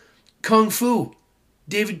want to kung fu.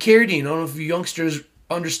 David Carradine, I don't know if you youngsters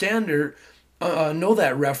understand or know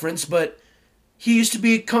that reference, but he used to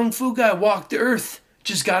be a kung fu guy, walked the earth,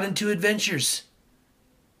 just got into adventures.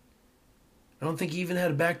 I don't think he even had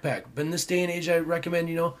a backpack. But in this day and age, I recommend,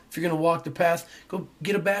 if you're going to walk the path, go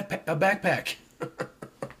get a backpack.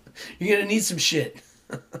 You're going to need some shit.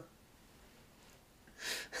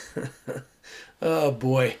 Oh,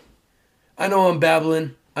 boy. I know I'm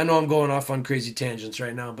babbling. I know I'm going off on crazy tangents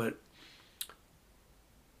right now, but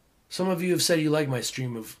some of you have said you like my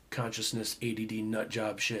stream of consciousness, ADD, nut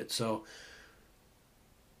job shit, so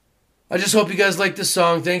I just hope you guys like this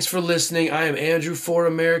song. Thanks for listening. I am Andrew for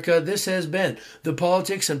America. This has been the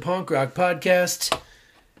Politics and Punk Rock Podcast.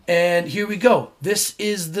 And here we go. This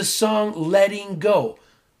is the song Letting Go.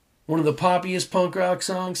 One of the poppiest punk rock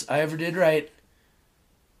songs I ever did write.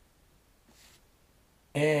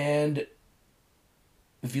 And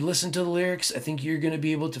if you listen to the lyrics, I think you're going to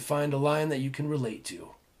be able to find a line that you can relate to.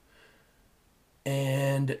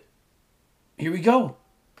 And here we go.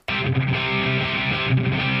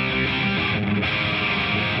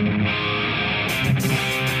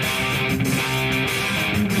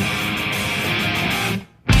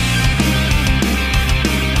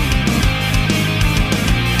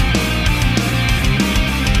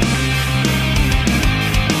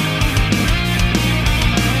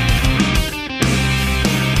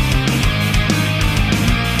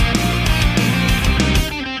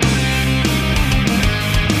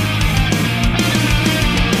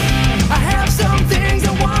 I have some things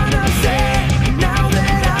I want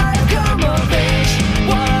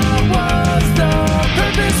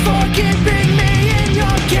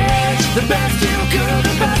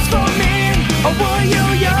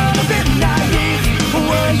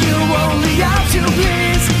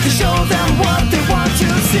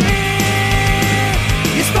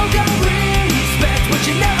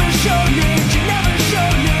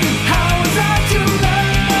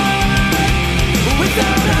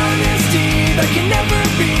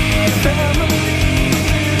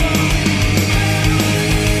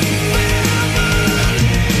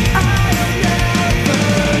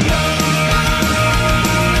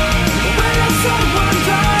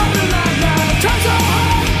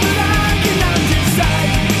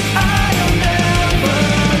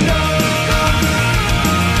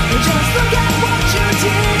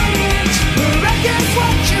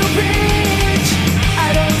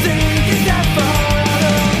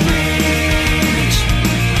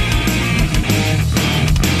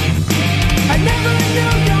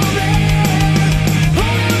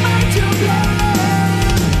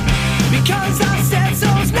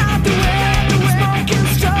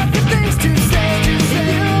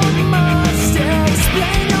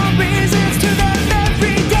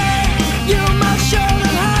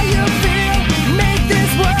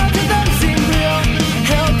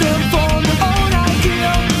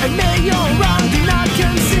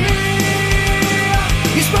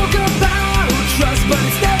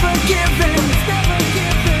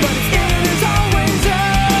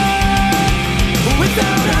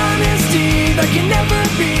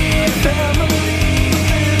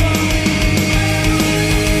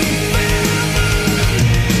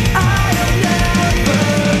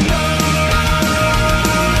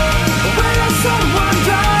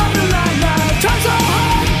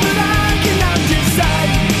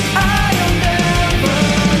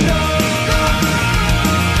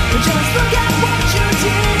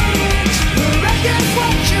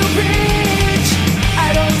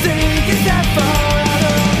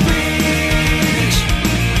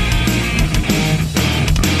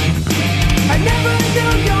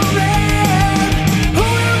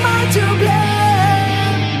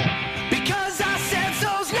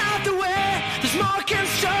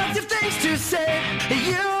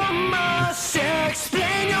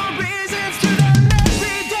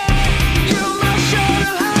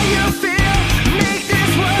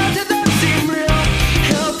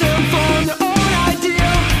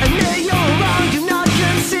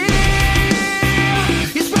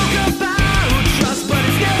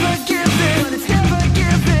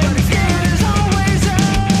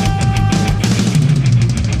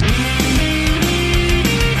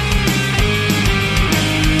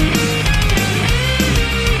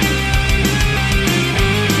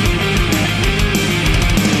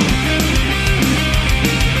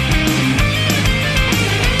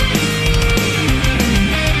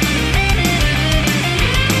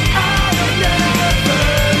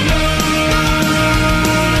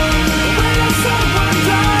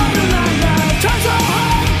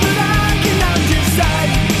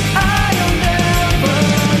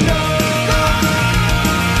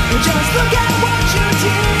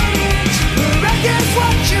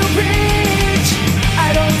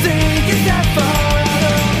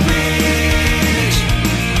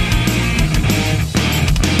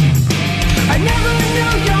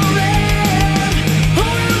your end. Who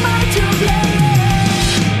am I to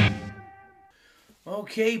blame?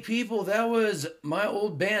 Okay, people, that was my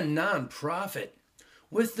old band Nonprofit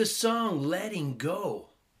with the song Letting Go.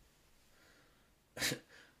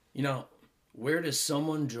 You know, where does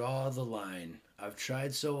someone draw the line? I've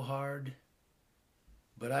tried so hard,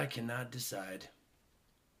 but I cannot decide.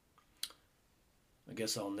 I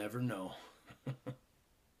guess I'll never know.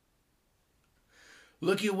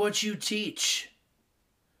 Look at what you teach.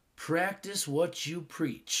 Practice what you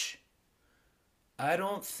preach. I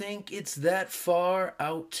don't think it's that far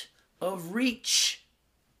out of reach.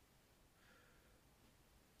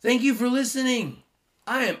 Thank you for listening.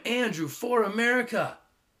 I am Andrew for America.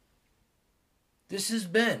 This has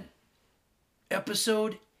been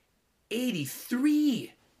episode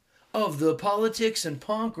 83 of the Politics and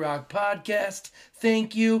Punk Rock Podcast.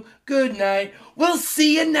 Thank you. Good night. We'll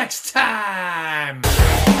see you next time.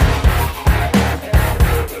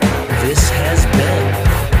 This has been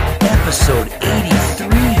episode 83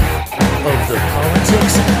 of the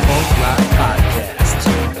Politics and Punk Rock Podcast,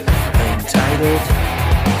 entitled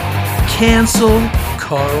Cancel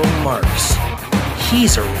Karl Marx.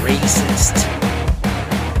 He's a racist.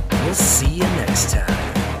 We'll see you next time.